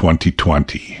 released in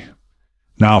 2020.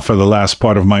 Now for the last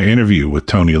part of my interview with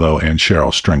Tony Lowe and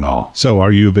Cheryl Stringall. So,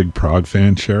 are you a big prog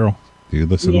fan, Cheryl? Do you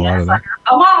listen to a lot of that?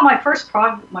 Well, my first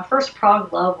prog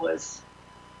love was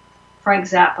Frank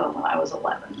Zappa when I was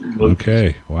 11.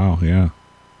 Okay, wow, yeah.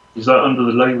 Was that under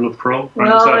the label of prog?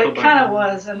 Well, it kind of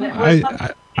was, and it was.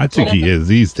 I think he is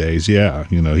these days. Yeah,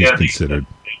 he's considered.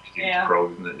 Yeah.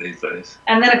 Prog, isn't it, these days?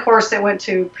 And then, of course, it went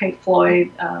to Pink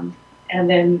Floyd, and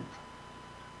then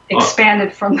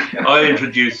expanded from there. I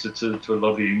introduced her to a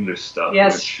lot of the English stuff.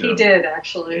 Yes, which, he did,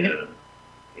 actually. Yeah,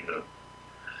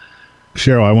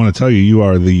 Cheryl, I want to tell you, you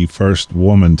are the first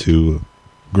woman to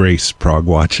grace Prog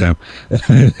Watch. Yeah,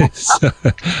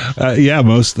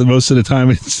 most of the time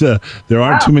it's there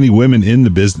aren't too many women in the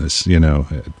business,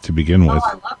 to begin with.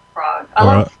 I love prog.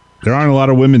 There aren't a lot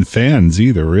of women fans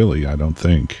either, really. I don't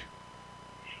think.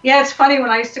 Yeah, it's funny when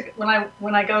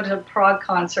I go to prog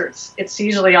concerts, it's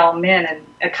usually all men and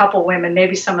a couple women,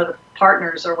 maybe some of the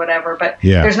partners or whatever. But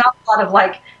there's not a lot of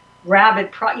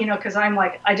rabid prog, because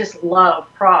I just love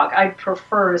prog. I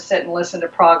prefer to sit and listen to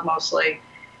prog mostly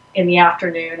in the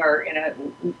afternoon or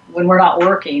when we're not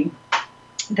working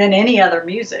than any other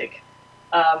music.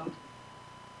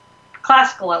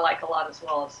 Classical I like a lot as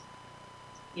well as,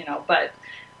 but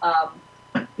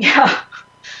yeah.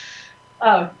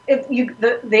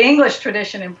 The English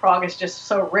tradition in prog is just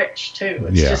so rich too.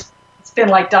 It's been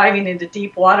like diving into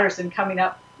deep waters and coming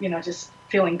up, just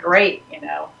feeling great,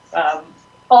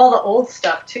 all the old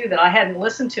stuff too that I hadn't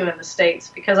listened to in the States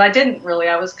because I didn't really.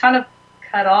 I was kind of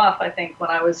cut off, I think, when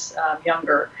I was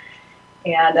younger,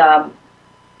 and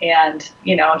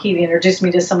he introduced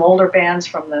me to some older bands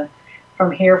from a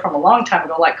long time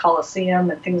ago, like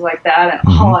Colosseum and things like that,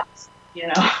 and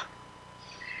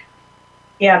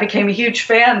I became a huge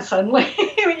fan suddenly,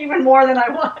 even more than I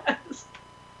was.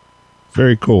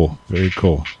 Very cool, very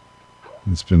cool.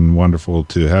 It's been wonderful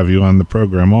to have you on the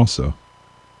program also.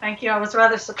 Thank you. I was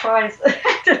rather surprised.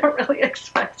 I didn't really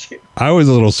expect you. I was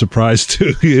a little surprised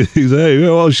too. He's hey,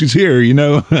 well, she's here, She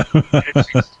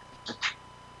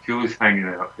was hanging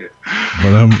out here.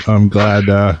 But I'm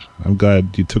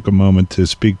glad you took a moment to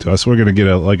speak to us. We're gonna get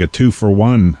a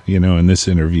 2-for-1, in this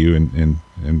interview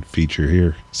and feature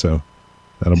here. So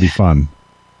that'll be fun.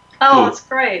 Oh, it's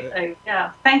great.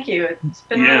 Thank you. It's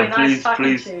been really nice talking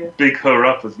to you. Please big her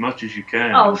up as much as you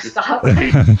can. Oh, stop.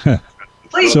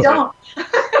 Please don't.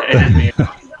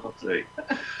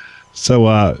 So,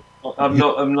 I'm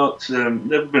not.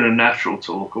 Never been a natural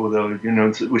talker, although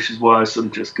which is why I sort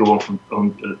of just go off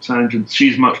on tangents.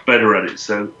 She's much better at it,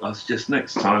 so I suggest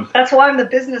next time. That's why I'm the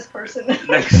business person.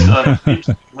 Next time, it's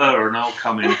her, and I'll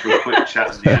come in for a quick chat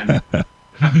at the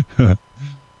end.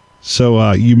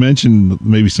 So, you mentioned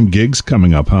maybe some gigs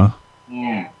coming up, huh?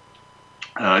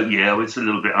 It's a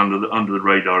little bit under the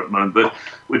radar at the moment, but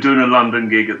we're doing a London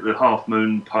gig at the Half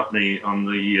Moon Putney on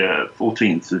the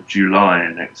 14th of July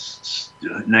next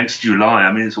July.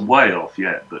 I mean, it's a way off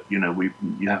yet, but you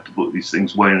have to book these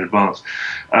things way in advance.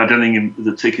 I don't think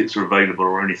the tickets are available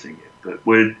or anything yet, but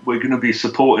we're going to be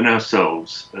supporting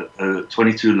ourselves.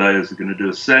 22 Layers are going to do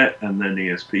a set, and then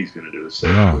ESP is going to do a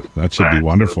set. Oh, that should be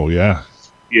wonderful, yeah.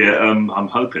 Yeah, I'm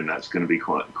hoping that's going to be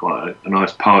quite a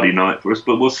nice party night for us,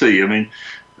 but we'll see. I mean,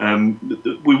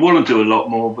 we want to do a lot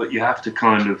more, but you have to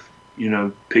kind of,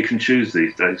 pick and choose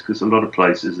these days because a lot of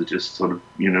places are just sort of,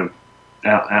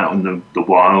 out in the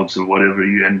wilds or whatever.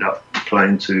 You end up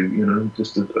playing to,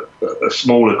 just a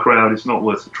smaller crowd. It's not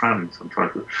worth the travelling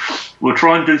sometimes. We'll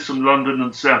try and do some London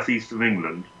and southeast of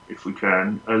England if we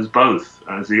can, as both,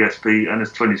 as ESP and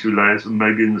as 22 Layers, and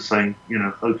maybe in the same,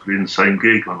 hopefully in the same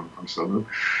gig on some of them.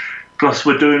 Plus,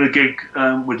 we're doing a gig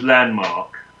with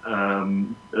Landmark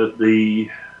at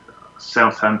the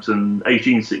Southampton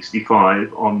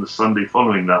 1865 on the Sunday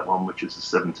following that one, which is the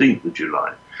 17th of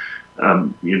July.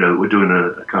 We're doing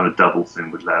a kind of double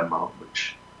thing with Landmark,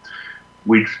 which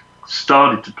we'd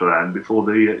started to plan before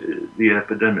the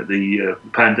epidemic, the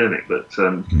pandemic, but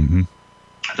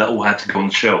that all had to go on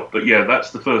the shelf. But yeah,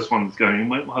 that's the first one that's going in.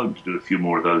 We're hoping to do a few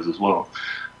more of those as well.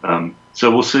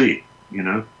 So we'll see.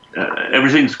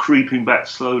 Everything's creeping back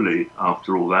slowly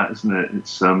after all that, isn't it?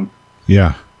 It's who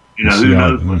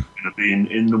knows what's going to be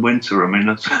in the winter. I mean,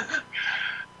 that's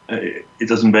it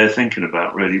doesn't bear thinking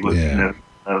about really. But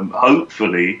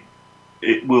hopefully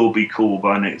it will be cool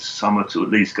by next summer to at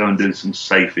least go and do some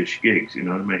safe-ish gigs. You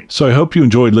know what I mean? So I hope you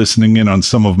enjoyed listening in on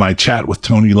some of my chat with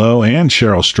Tony Lowe and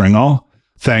Cheryl Stringall.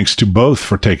 Thanks to both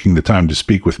for taking the time to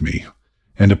speak with me.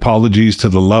 And apologies to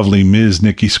the lovely Ms.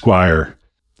 Nikki Squire.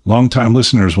 Longtime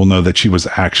listeners will know that she was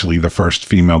actually the first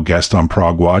female guest on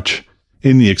Prog Watch.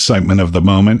 In the excitement of the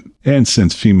moment, and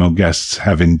since female guests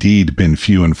have indeed been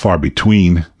few and far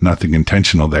between, nothing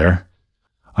intentional there,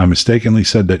 I mistakenly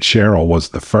said that Cheryl was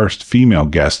the first female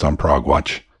guest on Prog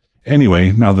Watch.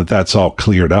 Anyway, now that that's all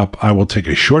cleared up, I will take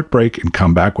a short break and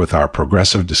come back with our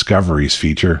Progressive Discoveries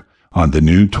feature on the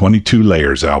new 22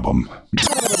 Layers album.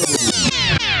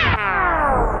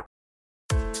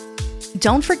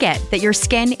 Don't forget that your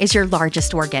skin is your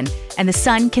largest organ, and the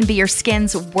sun can be your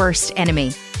skin's worst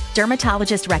enemy.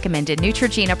 Dermatologist-recommended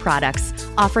Neutrogena products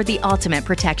offer the ultimate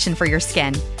protection for your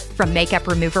skin. From makeup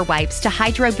remover wipes to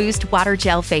Hydro Boost Water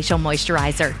Gel Facial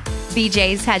Moisturizer,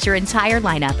 BJ's has your entire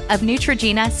lineup of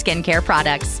Neutrogena skincare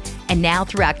products. And now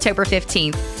through October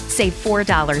 15th, save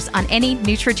 $4 on any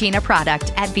Neutrogena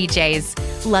product at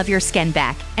BJ's. Love your skin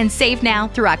back and save now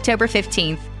through October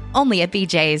 15th, only at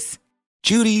BJ's.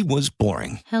 Judy was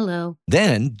boring. Hello.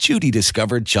 Then Judy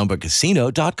discovered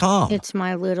ChumbaCasino.com. It's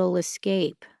my little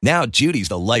escape. Now Judy's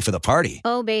the life of the party.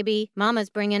 Oh, baby,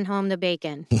 mama's bringing home the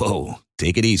bacon. Whoa,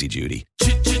 take it easy, Judy.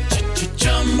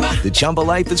 The Chumba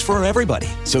life is for everybody.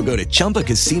 So go to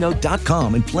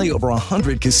ChumbaCasino.com and play over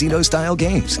 100 casino-style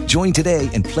games. Join today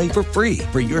and play for free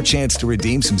for your chance to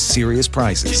redeem some serious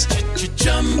prizes.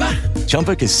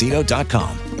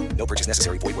 ChumbaCasino.com. No purchase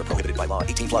necessary. Void where prohibited by law.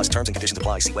 18+ terms and conditions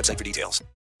apply. See website for details.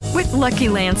 With Lucky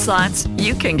Land Slots,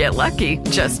 you can get lucky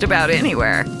just about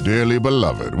anywhere. Dearly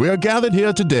beloved, we are gathered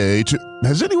here today to...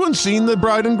 Has anyone seen the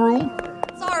bride and groom?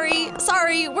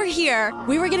 Sorry, we're here.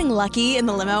 We were getting lucky in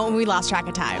the limo and we lost track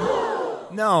of time.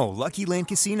 No, Lucky Land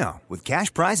Casino, with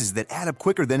cash prizes that add up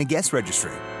quicker than a guest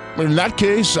registry. In that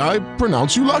case, I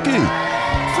pronounce you lucky.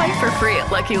 Play for free at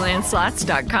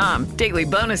LuckyLandSlots.com. Daily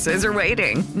bonuses are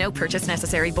waiting. No purchase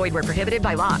necessary. Void where prohibited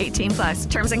by law. 18+.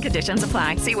 Terms and conditions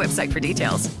apply. See website for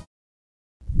details.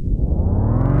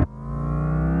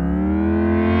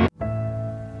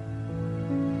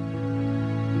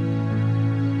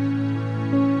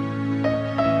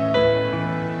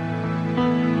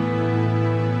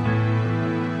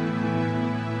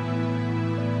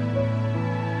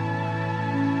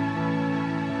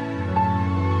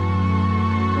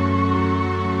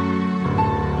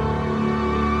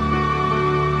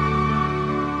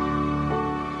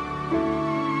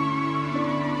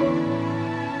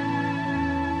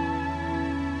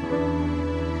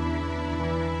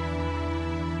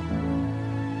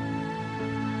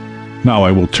 Now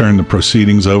I will turn the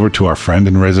proceedings over to our friend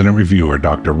and resident reviewer,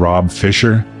 Dr. Rob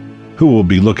Fisher, who will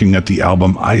be looking at the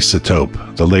album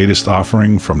Isotope, the latest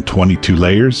offering from 22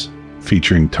 Layers,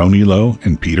 featuring Tony Lowe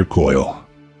and Peter Coyle.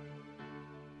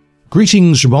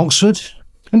 Greetings from Oxford,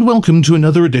 and welcome to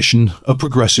another edition of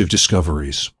Progressive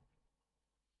Discoveries.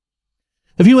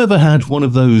 Have you ever had one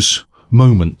of those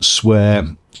moments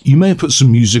where you may have put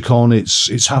some music on,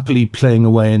 it's happily playing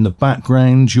away in the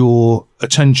background, your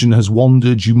attention has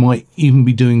wandered, you might even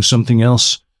be doing something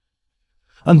else,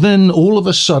 and then all of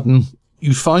a sudden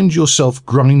you find yourself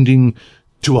grinding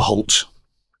to a halt.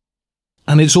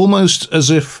 And it's almost as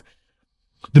if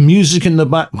the music in the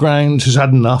background has had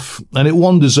enough, and it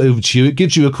wanders over to you, it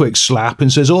gives you a quick slap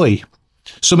and says, "Oi,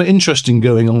 something interesting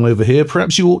going on over here,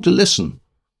 perhaps you ought to listen."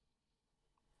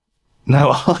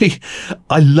 Now,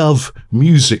 I love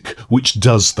music which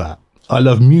does that. I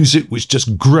love music which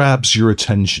just grabs your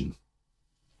attention.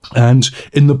 And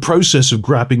in the process of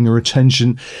grabbing your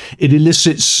attention, it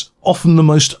elicits often the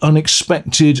most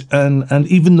unexpected and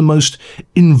even the most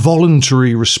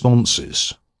involuntary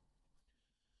responses.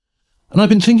 And I've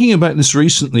been thinking about this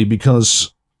recently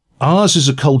because ours is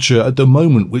a culture at the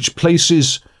moment which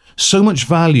places so much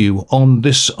value on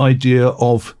this idea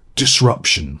of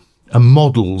disruption and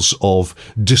models of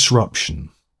disruption.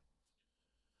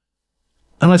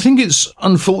 And I think it's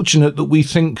unfortunate that we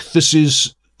think this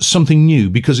is something new,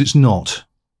 because it's not.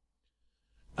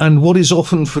 And what is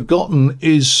often forgotten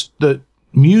is that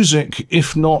music,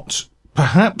 if not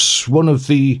perhaps one of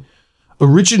the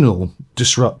original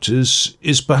disruptors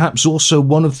is perhaps also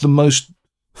one of the most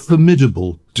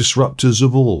formidable disruptors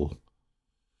of all,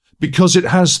 because it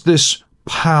has this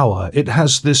power, it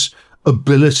has this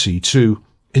ability to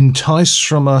entice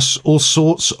from us all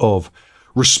sorts of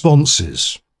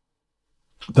responses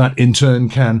that in turn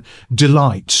can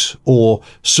delight or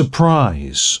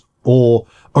surprise or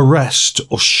arrest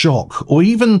or shock or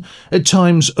even at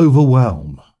times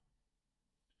overwhelm.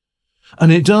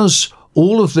 And it does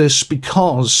all of this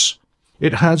because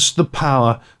it has the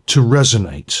power to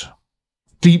resonate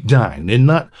deep down in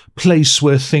that place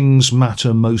where things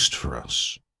matter most for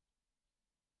us.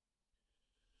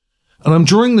 And I'm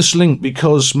drawing this link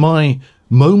because my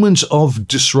moment of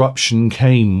disruption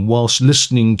came whilst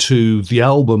listening to the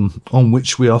album on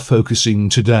which we are focusing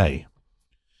today.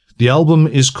 The album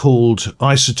is called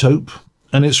Isotope,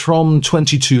 and it's from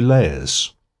 22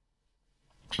 Layers.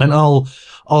 And I'll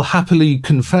happily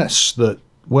confess that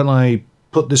when I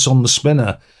put this on the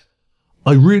spinner,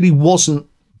 I really wasn't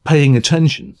paying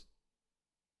attention.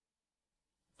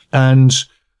 And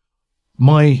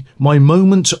my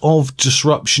moment of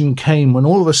disruption came when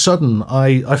all of a sudden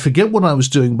I forget what I was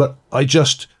doing, but I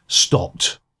just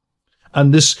stopped.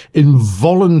 And this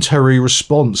involuntary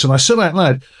response, and I said out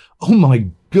loud, "Oh my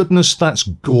goodness, that's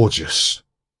gorgeous."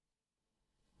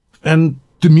 And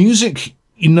the music,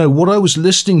 you know, what I was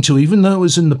listening to, even though it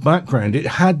was in the background, it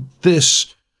had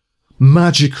this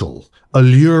magical,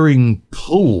 alluring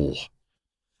pull.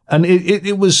 And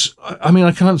it was, I mean,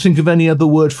 I can't think of any other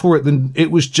word for it than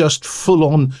it was just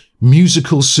full-on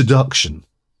musical seduction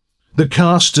that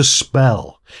cast a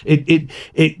spell.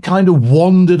 It kind of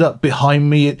wandered up behind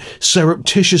me. It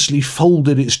surreptitiously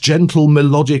folded its gentle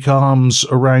melodic arms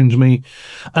around me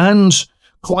and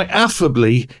quite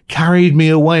affably carried me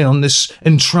away on this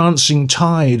entrancing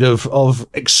tide of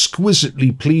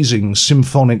exquisitely pleasing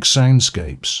symphonic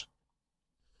soundscapes.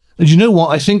 And you know what?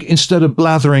 I think instead of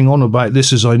blathering on about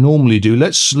this as I normally do,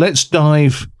 let's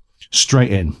dive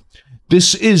straight in.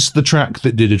 This is the track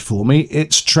that did it for me.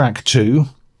 It's track 2.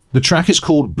 The track is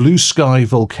called Blue Sky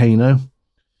Volcano.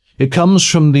 It comes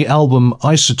from the album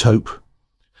Isotope,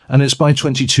 and it's by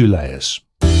 22 Layers.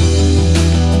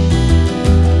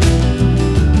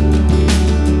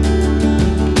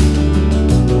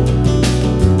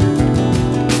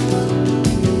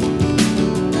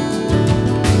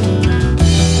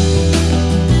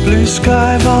 Blue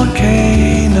sky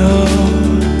volcano,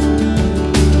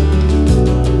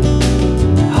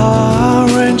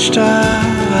 orange tide,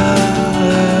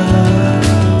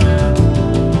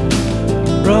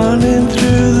 running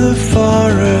through the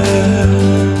forest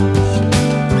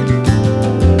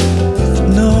with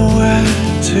nowhere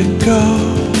to go,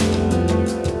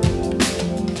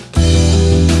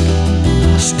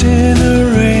 lost in a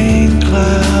rain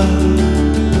cloud.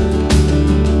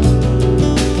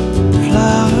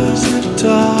 Flowers of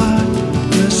dark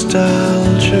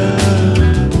nostalgia,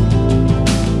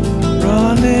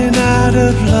 running out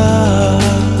of love,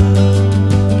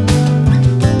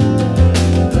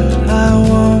 but I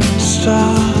won't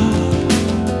stop,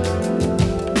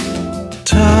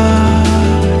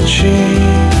 touching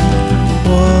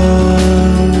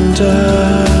wonder.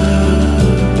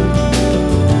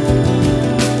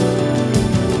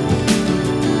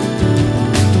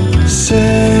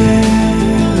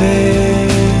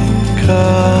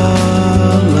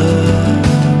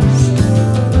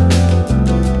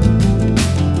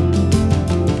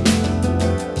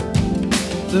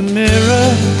 The mirror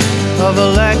of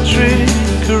electric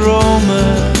aroma,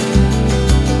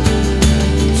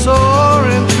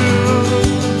 soaring through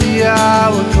the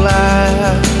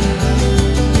hourglass.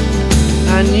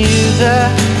 I knew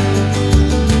that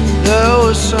there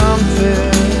was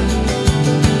something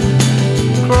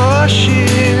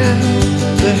crushing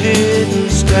the hidden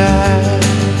stash,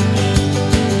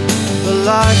 the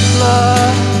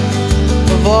lifeblood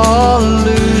of all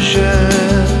illusion.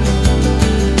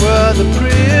 Were the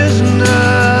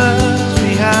prisoners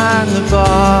behind the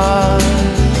bars,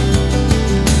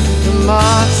 the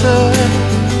martyrs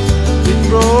with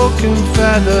broken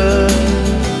feathers,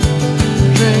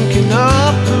 drinking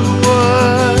up the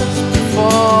words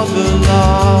before the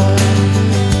loss.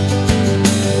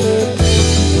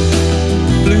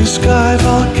 Blue sky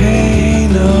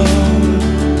volcano,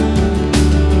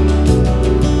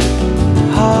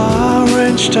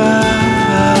 orange tide,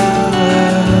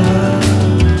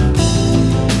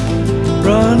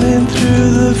 running through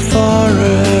the forest,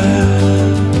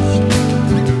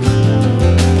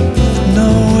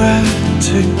 nowhere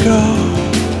to go,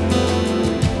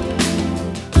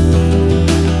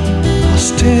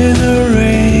 lost in a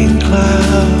rain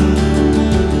cloud,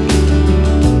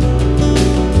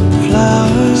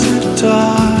 flowers of dark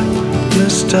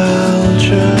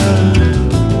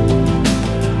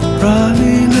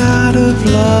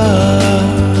of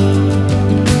love,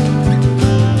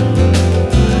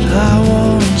 but I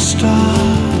won't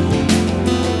stop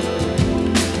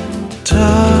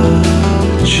touching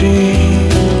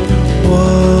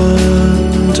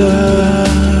wonder.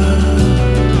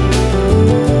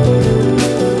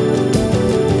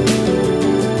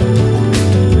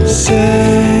 Sailing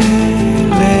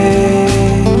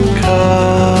colors,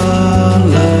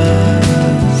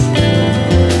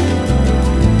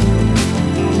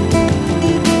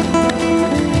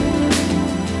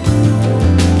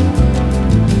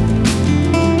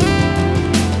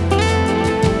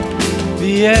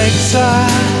 the exile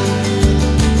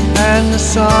and the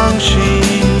song sheet,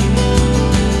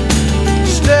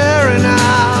 staring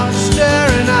out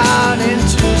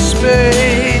into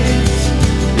space,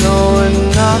 knowing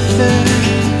nothing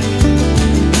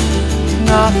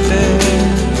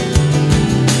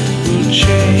will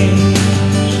change.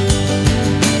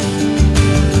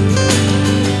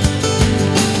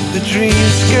 The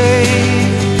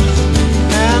dreamscapes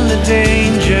and the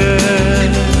danger,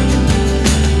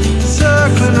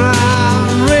 circling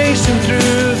round, racing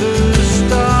through the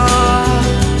stars,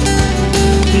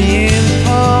 the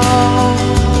impulse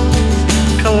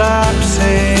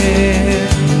collapsing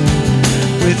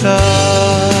with us.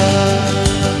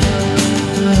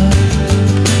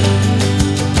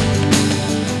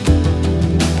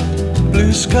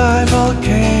 Blue sky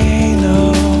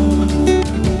volcano,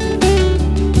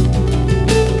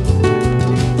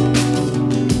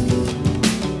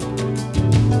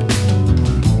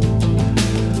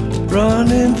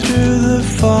 running through the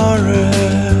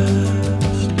forest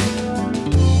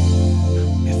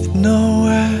with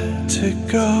nowhere to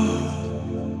go.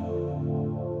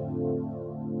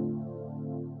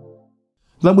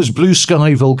 That was Blue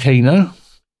Sky Volcano.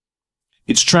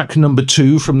 It's track number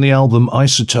 2 from the album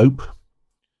Isotope,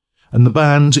 and the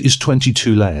band is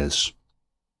 22 Layers.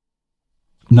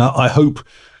 Now, I hope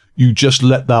you just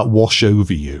let that wash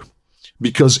over you,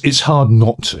 because it's hard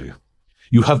not to.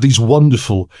 You have these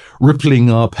wonderful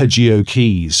rippling arpeggio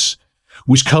keys,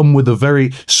 which come with a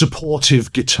very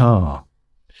supportive guitar.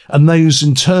 And those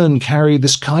in turn carry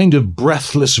this kind of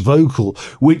breathless vocal,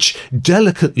 which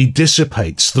delicately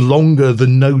dissipates the longer the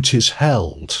note is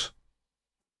held.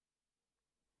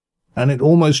 And it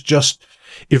almost just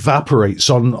evaporates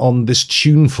on this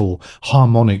tuneful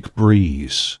harmonic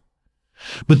breeze.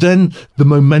 But then the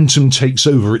momentum takes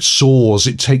over, it soars,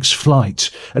 it takes flight,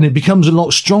 and it becomes a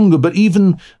lot stronger, but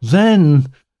even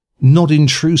then, not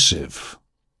intrusive.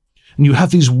 And you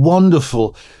have these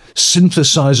wonderful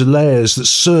synthesizer layers that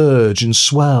surge and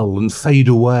swell and fade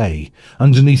away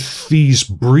underneath these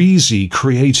breezy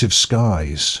creative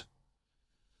skies.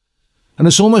 And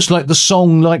it's almost like the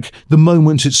song, like the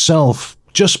moment itself,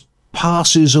 just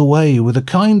passes away with a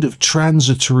kind of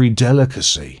transitory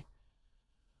delicacy,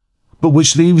 but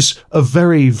which leaves a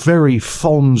very, very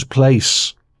fond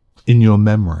place in your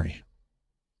memory.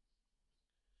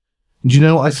 And you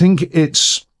know, I think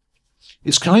it's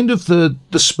kind of the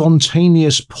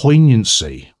spontaneous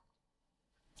poignancy,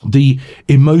 the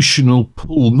emotional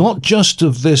pull, not just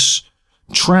of this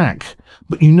track,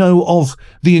 but you know, of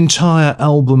the entire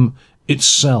album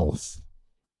itself,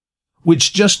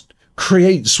 which just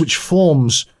creates, which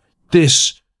forms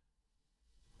this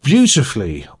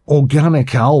beautifully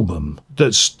organic album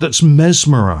that's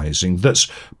mesmerizing, that's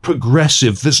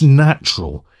progressive, that's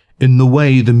natural in the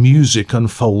way the music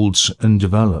unfolds and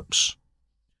develops.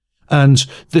 And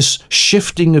this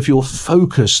shifting of your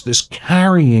focus, this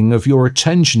carrying of your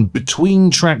attention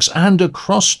between tracks and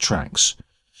across tracks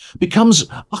becomes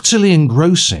utterly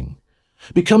engrossing,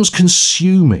 becomes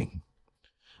consuming.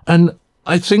 And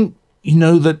I think, you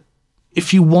know, that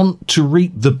if you want to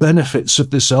reap the benefits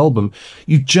of this album,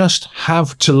 you just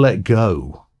have to let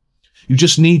go. You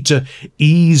just need to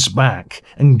ease back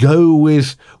and go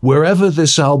with wherever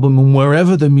this album and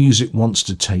wherever the music wants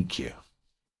to take you.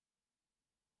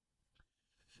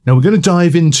 Now we're going to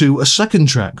dive into a second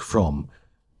track from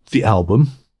the album.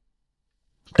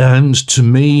 And to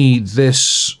me,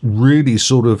 this really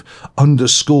sort of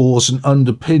underscores and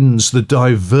underpins the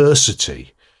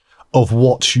diversity of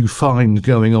what you find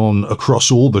going on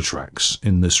across all the tracks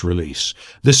in this release.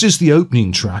 This is the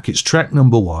opening track. It's track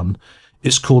number 1.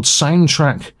 It's called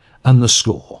Soundtrack and the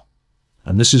Score.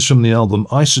 And this is from the album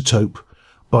Isotope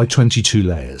by 22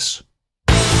 Layers.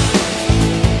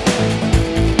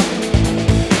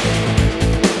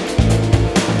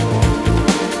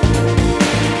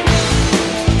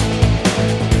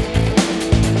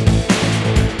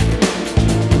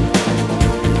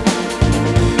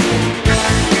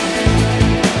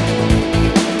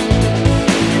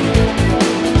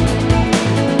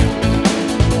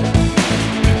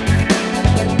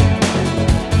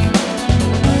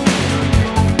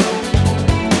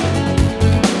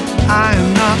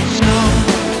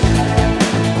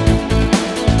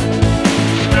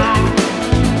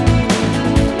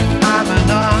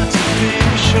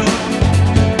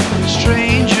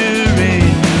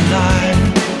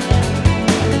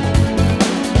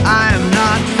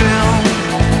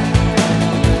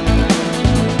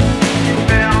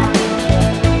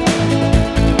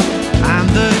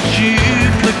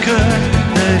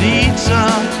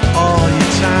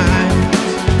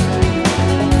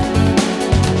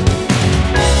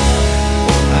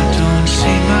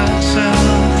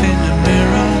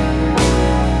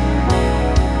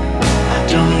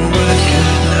 don't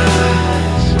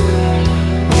recognize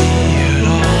me at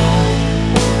all.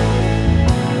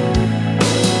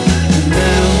 And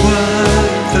there were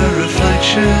the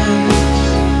reflections,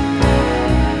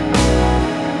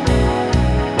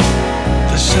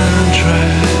 the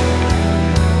soundtrack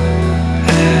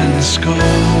and the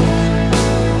score.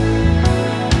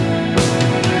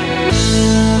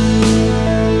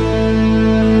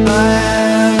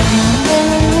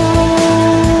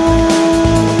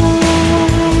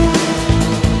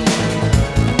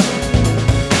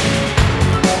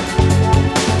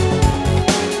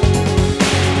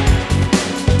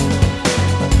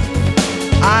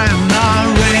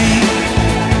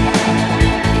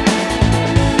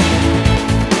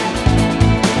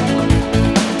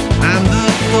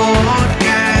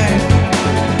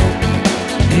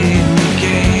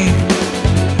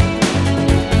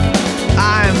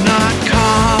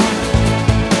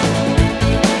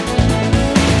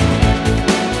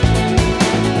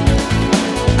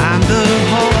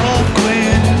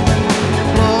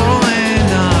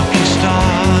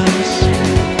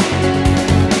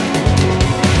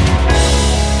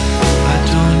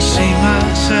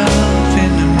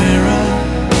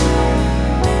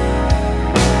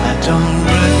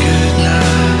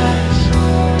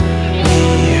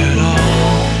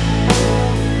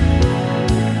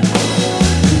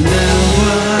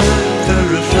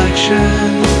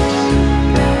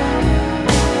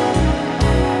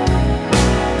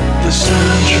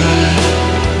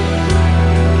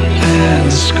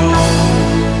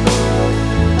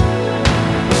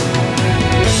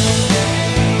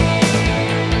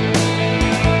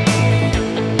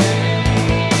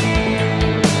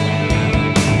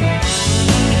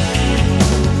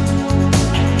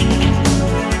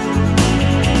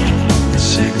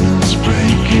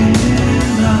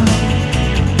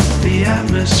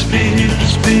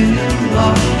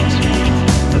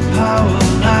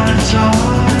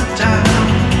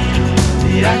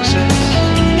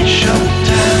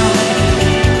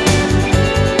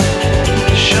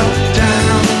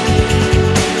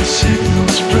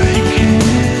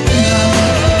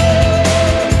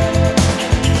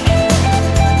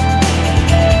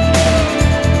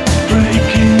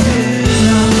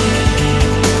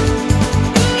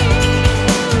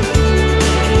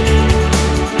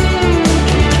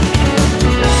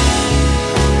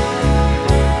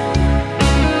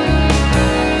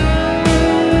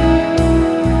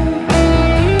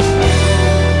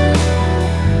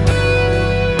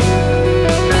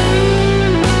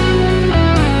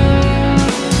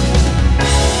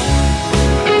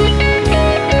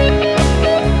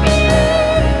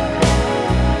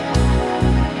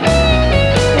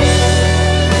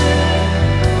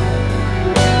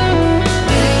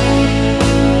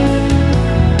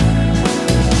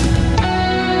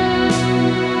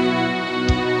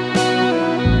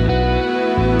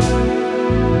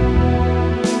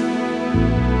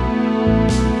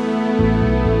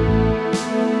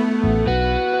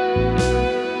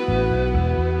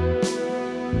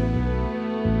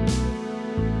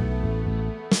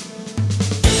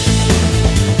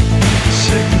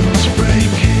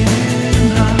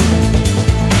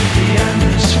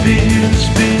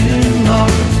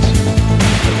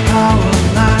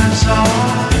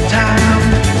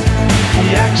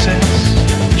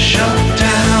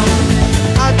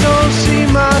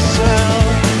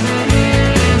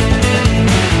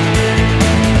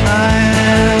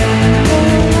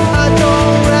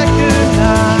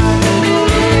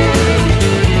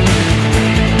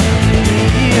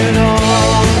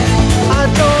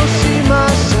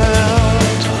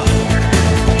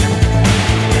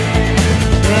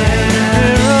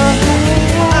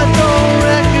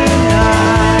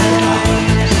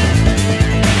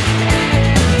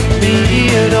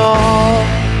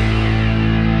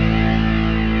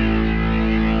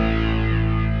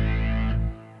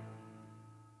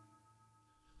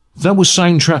 That was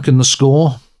Soundtrack and the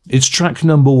Score. It's track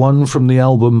number 1 from the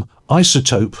album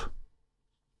Isotope,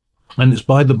 and it's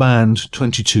by the band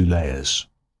 22 Layers.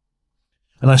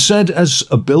 And I said as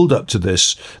a build-up to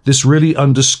this really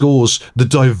underscores the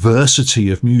diversity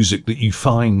of music that you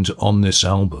find on this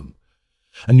album.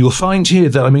 And you'll find here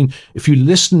that, if you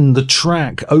listen, the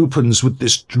track opens with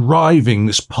this driving,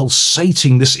 this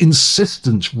pulsating, this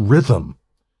insistent rhythm,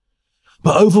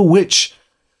 but over which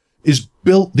is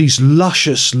built these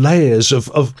luscious layers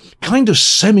of kind of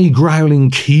semi-growling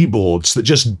keyboards that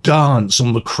just dance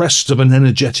on the crest of an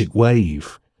energetic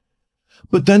wave.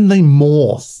 But then they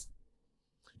morph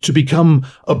to become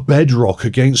a bedrock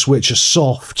against which a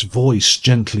soft voice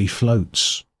gently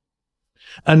floats.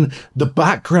 And the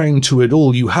background to it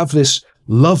all, you have this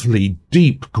lovely,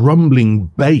 deep, grumbling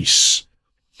bass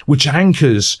which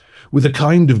anchors with a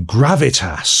kind of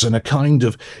gravitas and a kind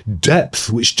of depth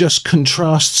which just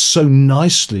contrasts so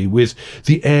nicely with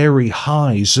the airy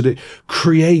highs that it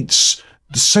creates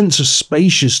the sense of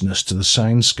spaciousness to the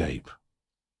soundscape.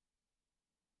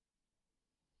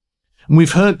 And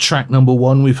we've heard track number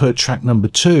 1, we've heard track number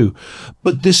 2,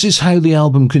 but this is how the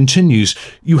album continues.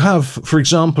 You have, for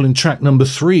example, in track number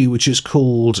 3, which is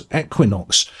called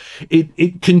Equinox,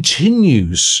 it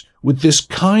continues with this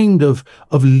kind of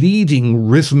leading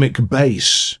rhythmic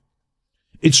bass.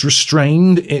 It's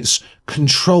restrained, it's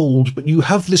controlled, but you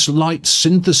have this light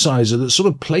synthesizer that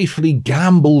sort of playfully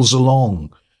gambles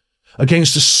along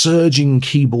against a surging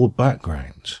keyboard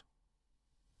background.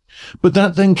 But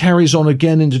that then carries on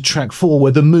again into track 4,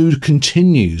 where the mood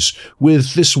continues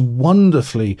with this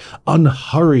wonderfully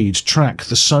unhurried track,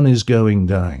 The Sun Is Going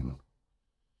Down.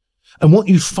 And what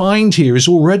you find here is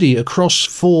already across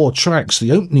 4 tracks,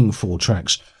 the opening 4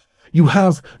 tracks, you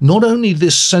have not only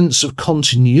this sense of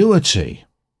continuity,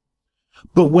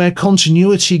 but where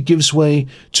continuity gives way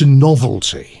to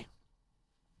novelty,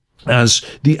 as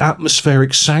the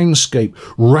atmospheric soundscape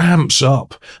ramps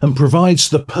up and provides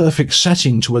the perfect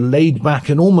setting to a laid-back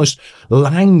and almost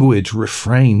languid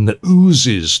refrain that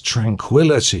oozes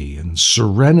tranquility and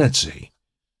serenity.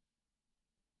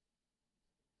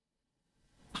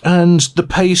 And the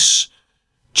pace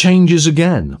changes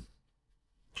again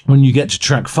when you get to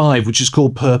track 5, which is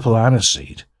called Purple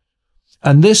Aniseed.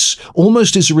 And this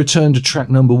almost is a return to track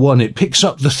number 1. It picks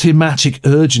up the thematic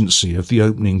urgency of the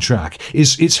opening track.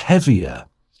 It's heavier.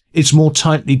 It's more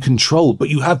tightly controlled, but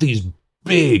you have these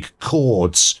big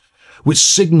chords which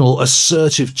signal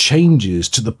assertive changes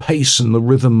to the pace and the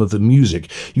rhythm of the music.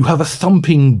 You have a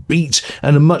thumping beat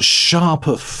and a much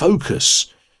sharper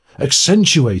focus,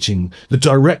 accentuating the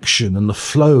direction and the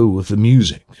flow of the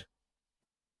music.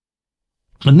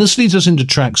 And this leads us into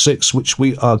track 6, which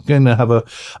we are going to have a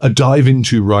dive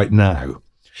into right now.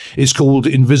 It's called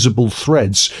Invisible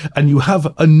Threads, and you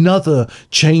have another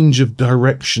change of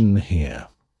direction here.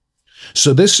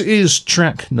 So this is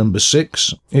track number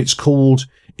 6. It's called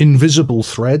Invisible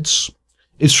Threads.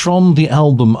 It's from the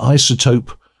album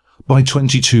Isotope by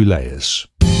 22 Layers.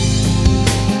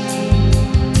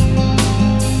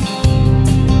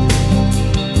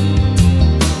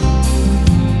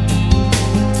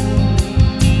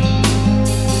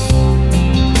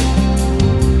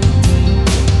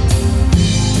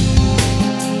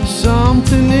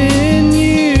 Something in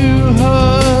you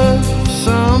hurts,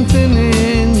 something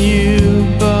in you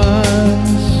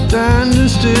burns, standing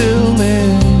still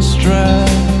in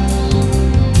stress.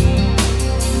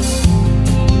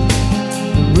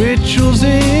 The rituals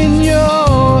in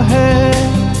your head,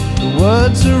 the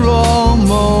words are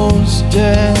almost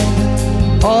dead,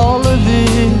 all of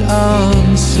it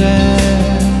unsaid.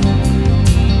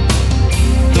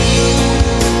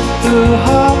 The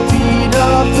heartbeat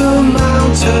of the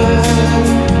mountain,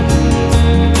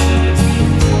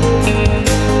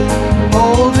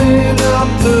 holding up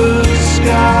the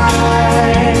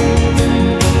sky,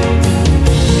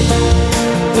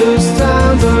 the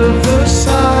sound of the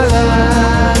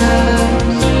silence,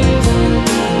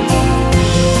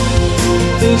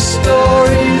 the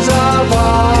stories of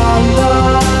our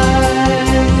lives,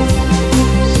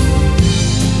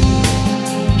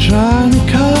 trying to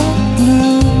cut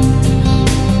loose,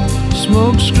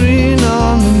 smoke screen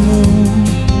on the moon,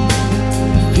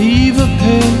 a fever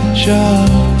pitch of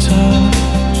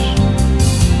touch.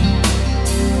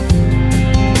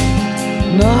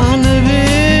 None of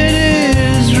it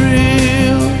is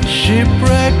real,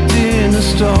 shipwrecked in a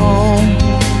storm,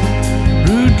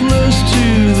 rootless to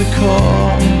the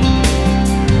core.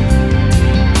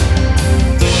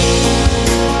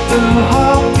 The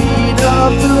heartbeat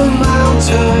of the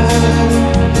mountain,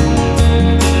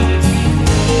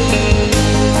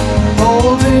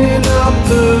 holding up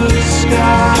the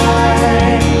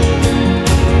sky,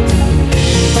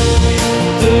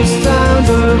 the sound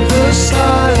of the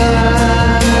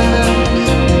silence,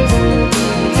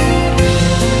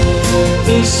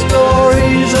 the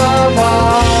stories of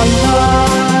our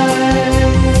lives,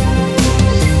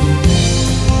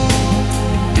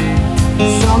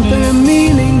 something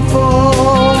meaningful,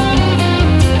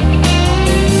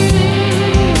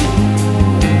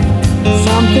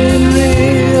 something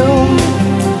real,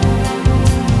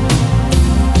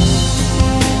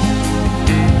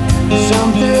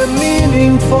 something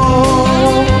meaningful,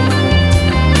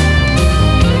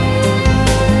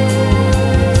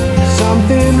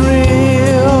 something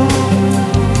real.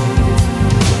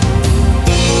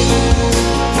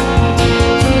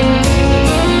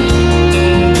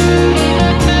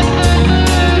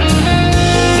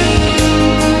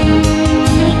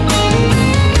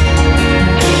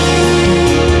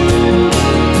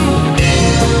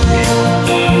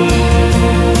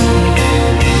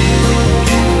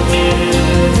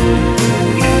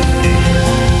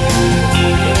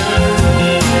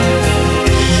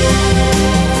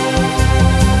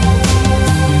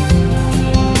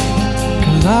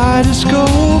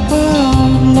 kaleidoscope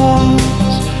of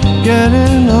loss,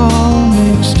 getting all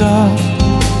mixed up.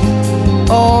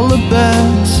 All the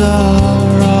bets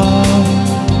are off.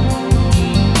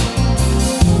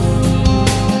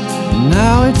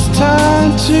 Now it's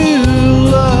time to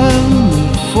learn,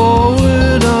 move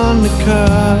forward on the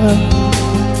curve,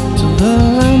 to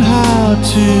learn how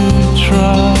to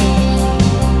trust.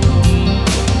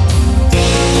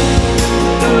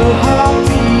 The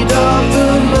heartbeat of the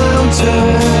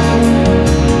mountain,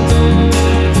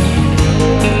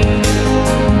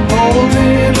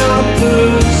 holding up the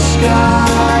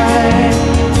sky.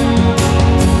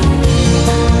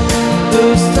 The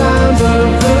sound of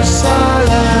the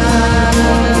silence,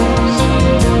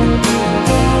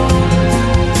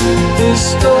 the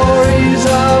stories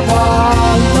of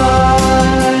our lives.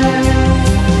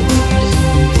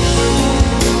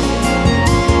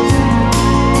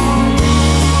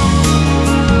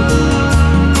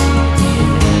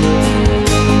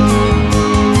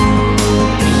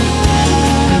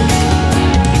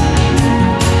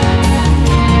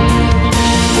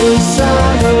 The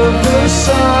sound of the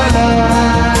silence,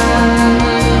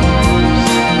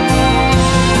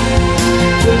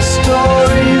 the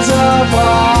stories of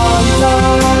our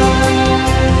lives,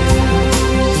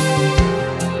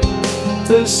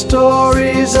 the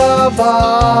stories of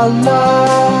our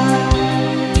lives.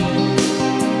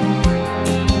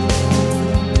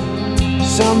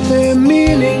 Something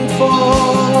meaningful,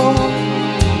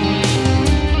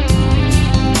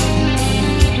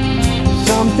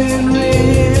 something real.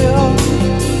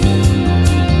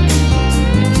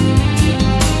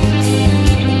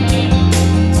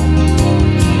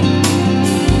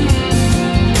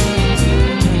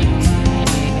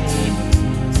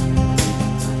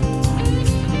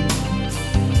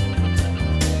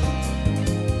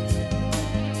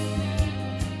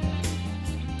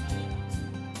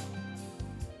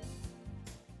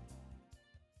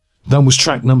 That was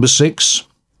track number 6.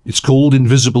 It's called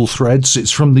Invisible Threads. It's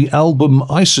from the album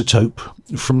Isotope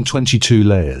from 22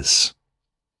 Layers.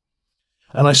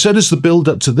 And I said as the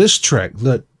build-up to this track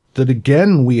that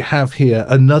again we have here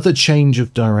another change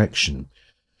of direction.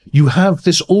 You have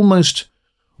this almost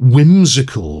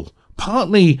whimsical,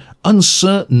 partly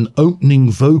uncertain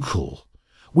opening vocal,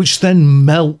 which then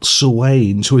melts away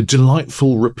into a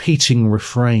delightful repeating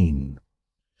refrain.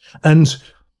 And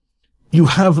you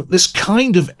have this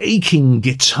kind of aching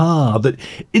guitar that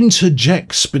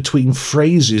interjects between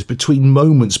phrases, between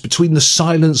moments, between the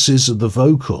silences of the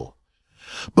vocal,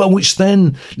 but which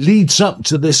then leads up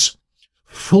to this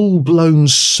full-blown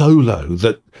solo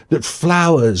that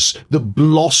flowers, that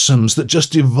blossoms, that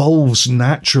just evolves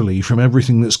naturally from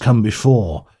everything that's come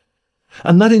before.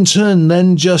 And that in turn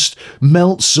then just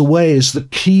melts away as the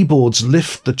keyboards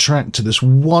lift the track to this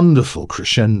wonderful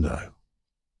crescendo.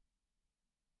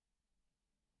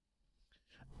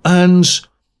 And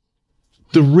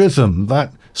the rhythm,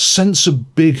 that sense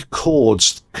of big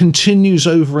chords, continues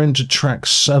over into track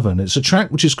 7. It's a track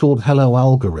which is called Hello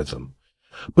Algorithm.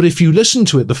 But if you listen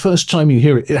to it the first time you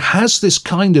hear it, it has this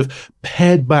kind of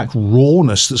pared back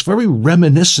rawness that's very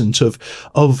reminiscent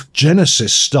of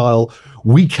Genesis style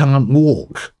We Can't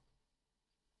Walk.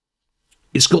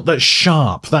 It's got that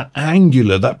sharp, that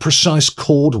angular, that precise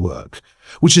chord work,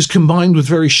 which is combined with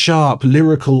very sharp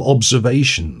lyrical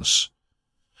observations.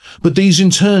 But these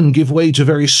in turn give way to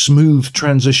very smooth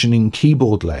transitioning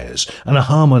keyboard layers and a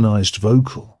harmonized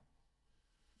vocal.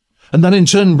 And that in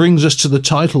turn brings us to the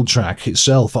title track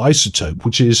itself, Isotope,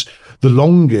 which is the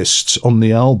longest on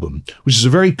the album, which is a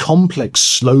very complex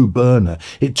slow burner.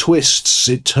 It twists,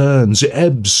 it turns, it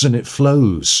ebbs and it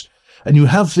flows. And you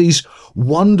have these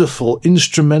wonderful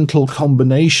instrumental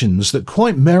combinations that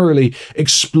quite merrily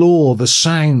explore the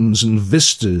sounds and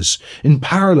vistas in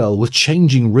parallel with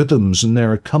changing rhythms and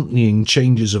their accompanying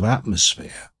changes of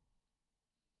atmosphere.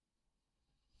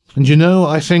 And you know,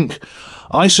 I think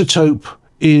Isotope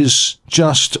is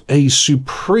just a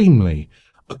supremely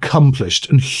accomplished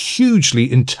and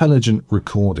hugely intelligent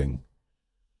recording.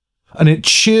 And it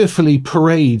cheerfully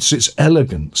parades its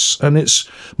elegance and its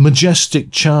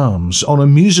majestic charms on a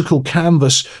musical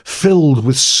canvas filled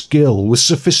with skill, with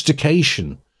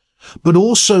sophistication, but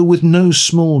also with no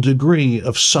small degree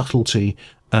of subtlety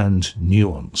and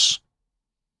nuance.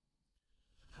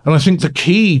 And I think the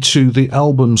key to the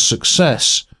album's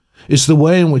success is the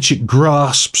way in which it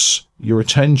grasps your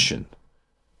attention.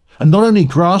 And not only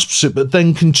grasps it, but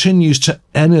then continues to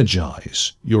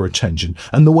energize your attention,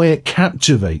 and the way it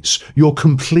captivates your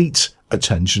complete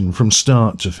attention from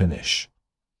start to finish.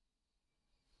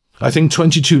 I think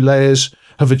 22 Layers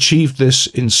have achieved this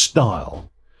in style,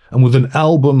 and with an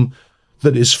album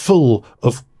that is full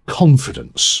of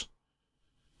confidence.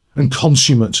 and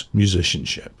consummate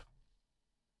musicianship.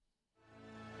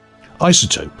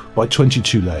 Isotope by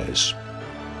 22 Layers.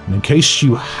 And in case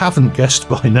you haven't guessed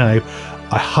by now,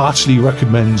 I heartily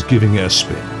recommend giving it a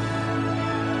spin.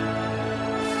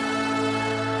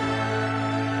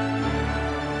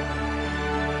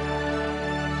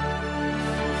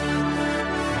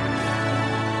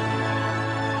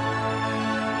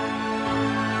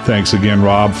 Thanks again,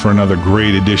 Rob, for another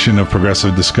great edition of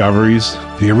Progressive Discoveries,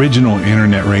 the original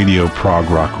internet radio prog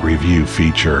rock review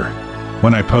feature.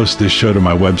 When I post this show to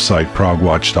my website,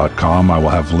 progwatch.com, I will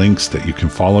have links that you can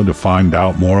follow to find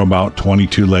out more about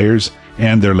 22 Layers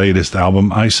and their latest album,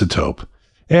 Isotope,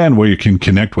 and where you can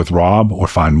connect with Rob or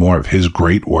find more of his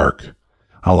great work.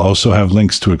 I'll also have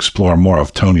links to explore more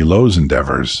of Tony Lowe's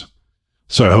endeavors.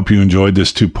 So I hope you enjoyed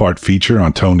this two-part feature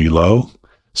on Tony Lowe.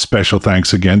 Special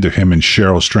thanks again to him and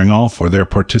Cheryl Stringall for their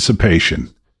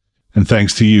participation. And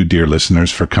thanks to you, dear listeners,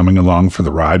 for coming along for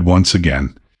the ride once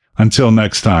again. Until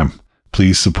next time,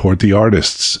 please support the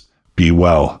artists. Be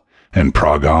well, and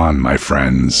prog on, my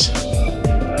friends.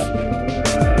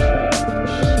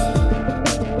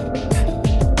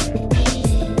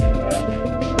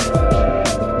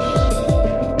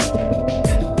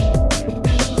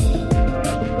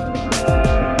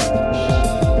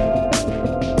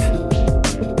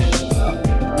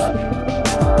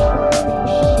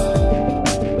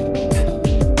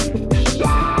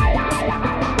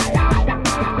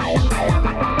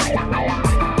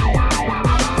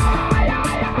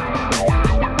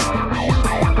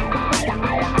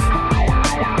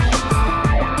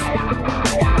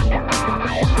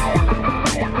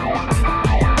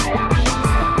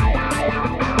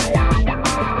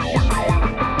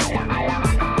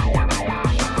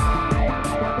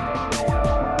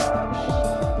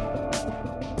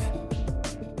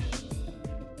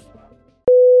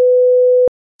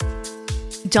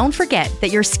 Don't forget that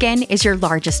your skin is your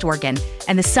largest organ,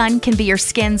 and the sun can be your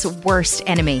skin's worst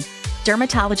enemy.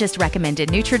 Dermatologist-recommended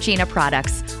Neutrogena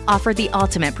products offer the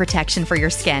ultimate protection for your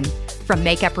skin. From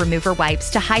makeup remover wipes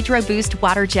to Hydro Boost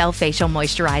Water Gel Facial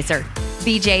Moisturizer,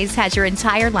 BJ's has your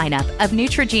entire lineup of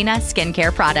Neutrogena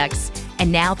skincare products.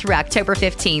 And now through October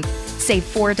 15th, save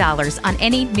 $4 on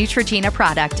any Neutrogena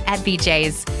product at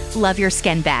BJ's. Love your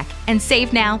skin back and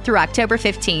save now through October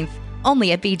 15th,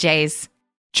 only at BJ's.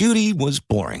 Judy was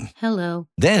boring. Hello.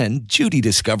 Then Judy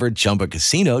discovered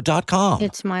ChumbaCasino.com.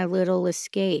 It's my little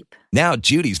escape. Now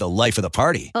Judy's the life of the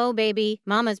party. Oh, baby,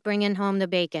 mama's bringing home the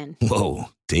bacon. Whoa,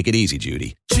 take it easy,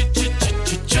 Judy.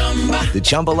 The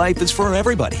Chumba life is for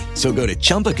everybody. So go to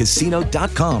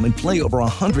ChumbaCasino.com and play over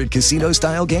 100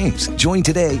 casino-style games. Join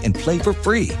today and play for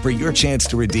free for your chance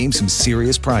to redeem some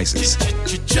serious prizes.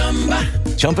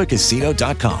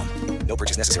 ChumbaCasino.com. No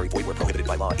purchase necessary. Void where prohibited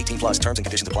by law. 18+ terms and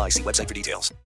conditions apply. See website for details.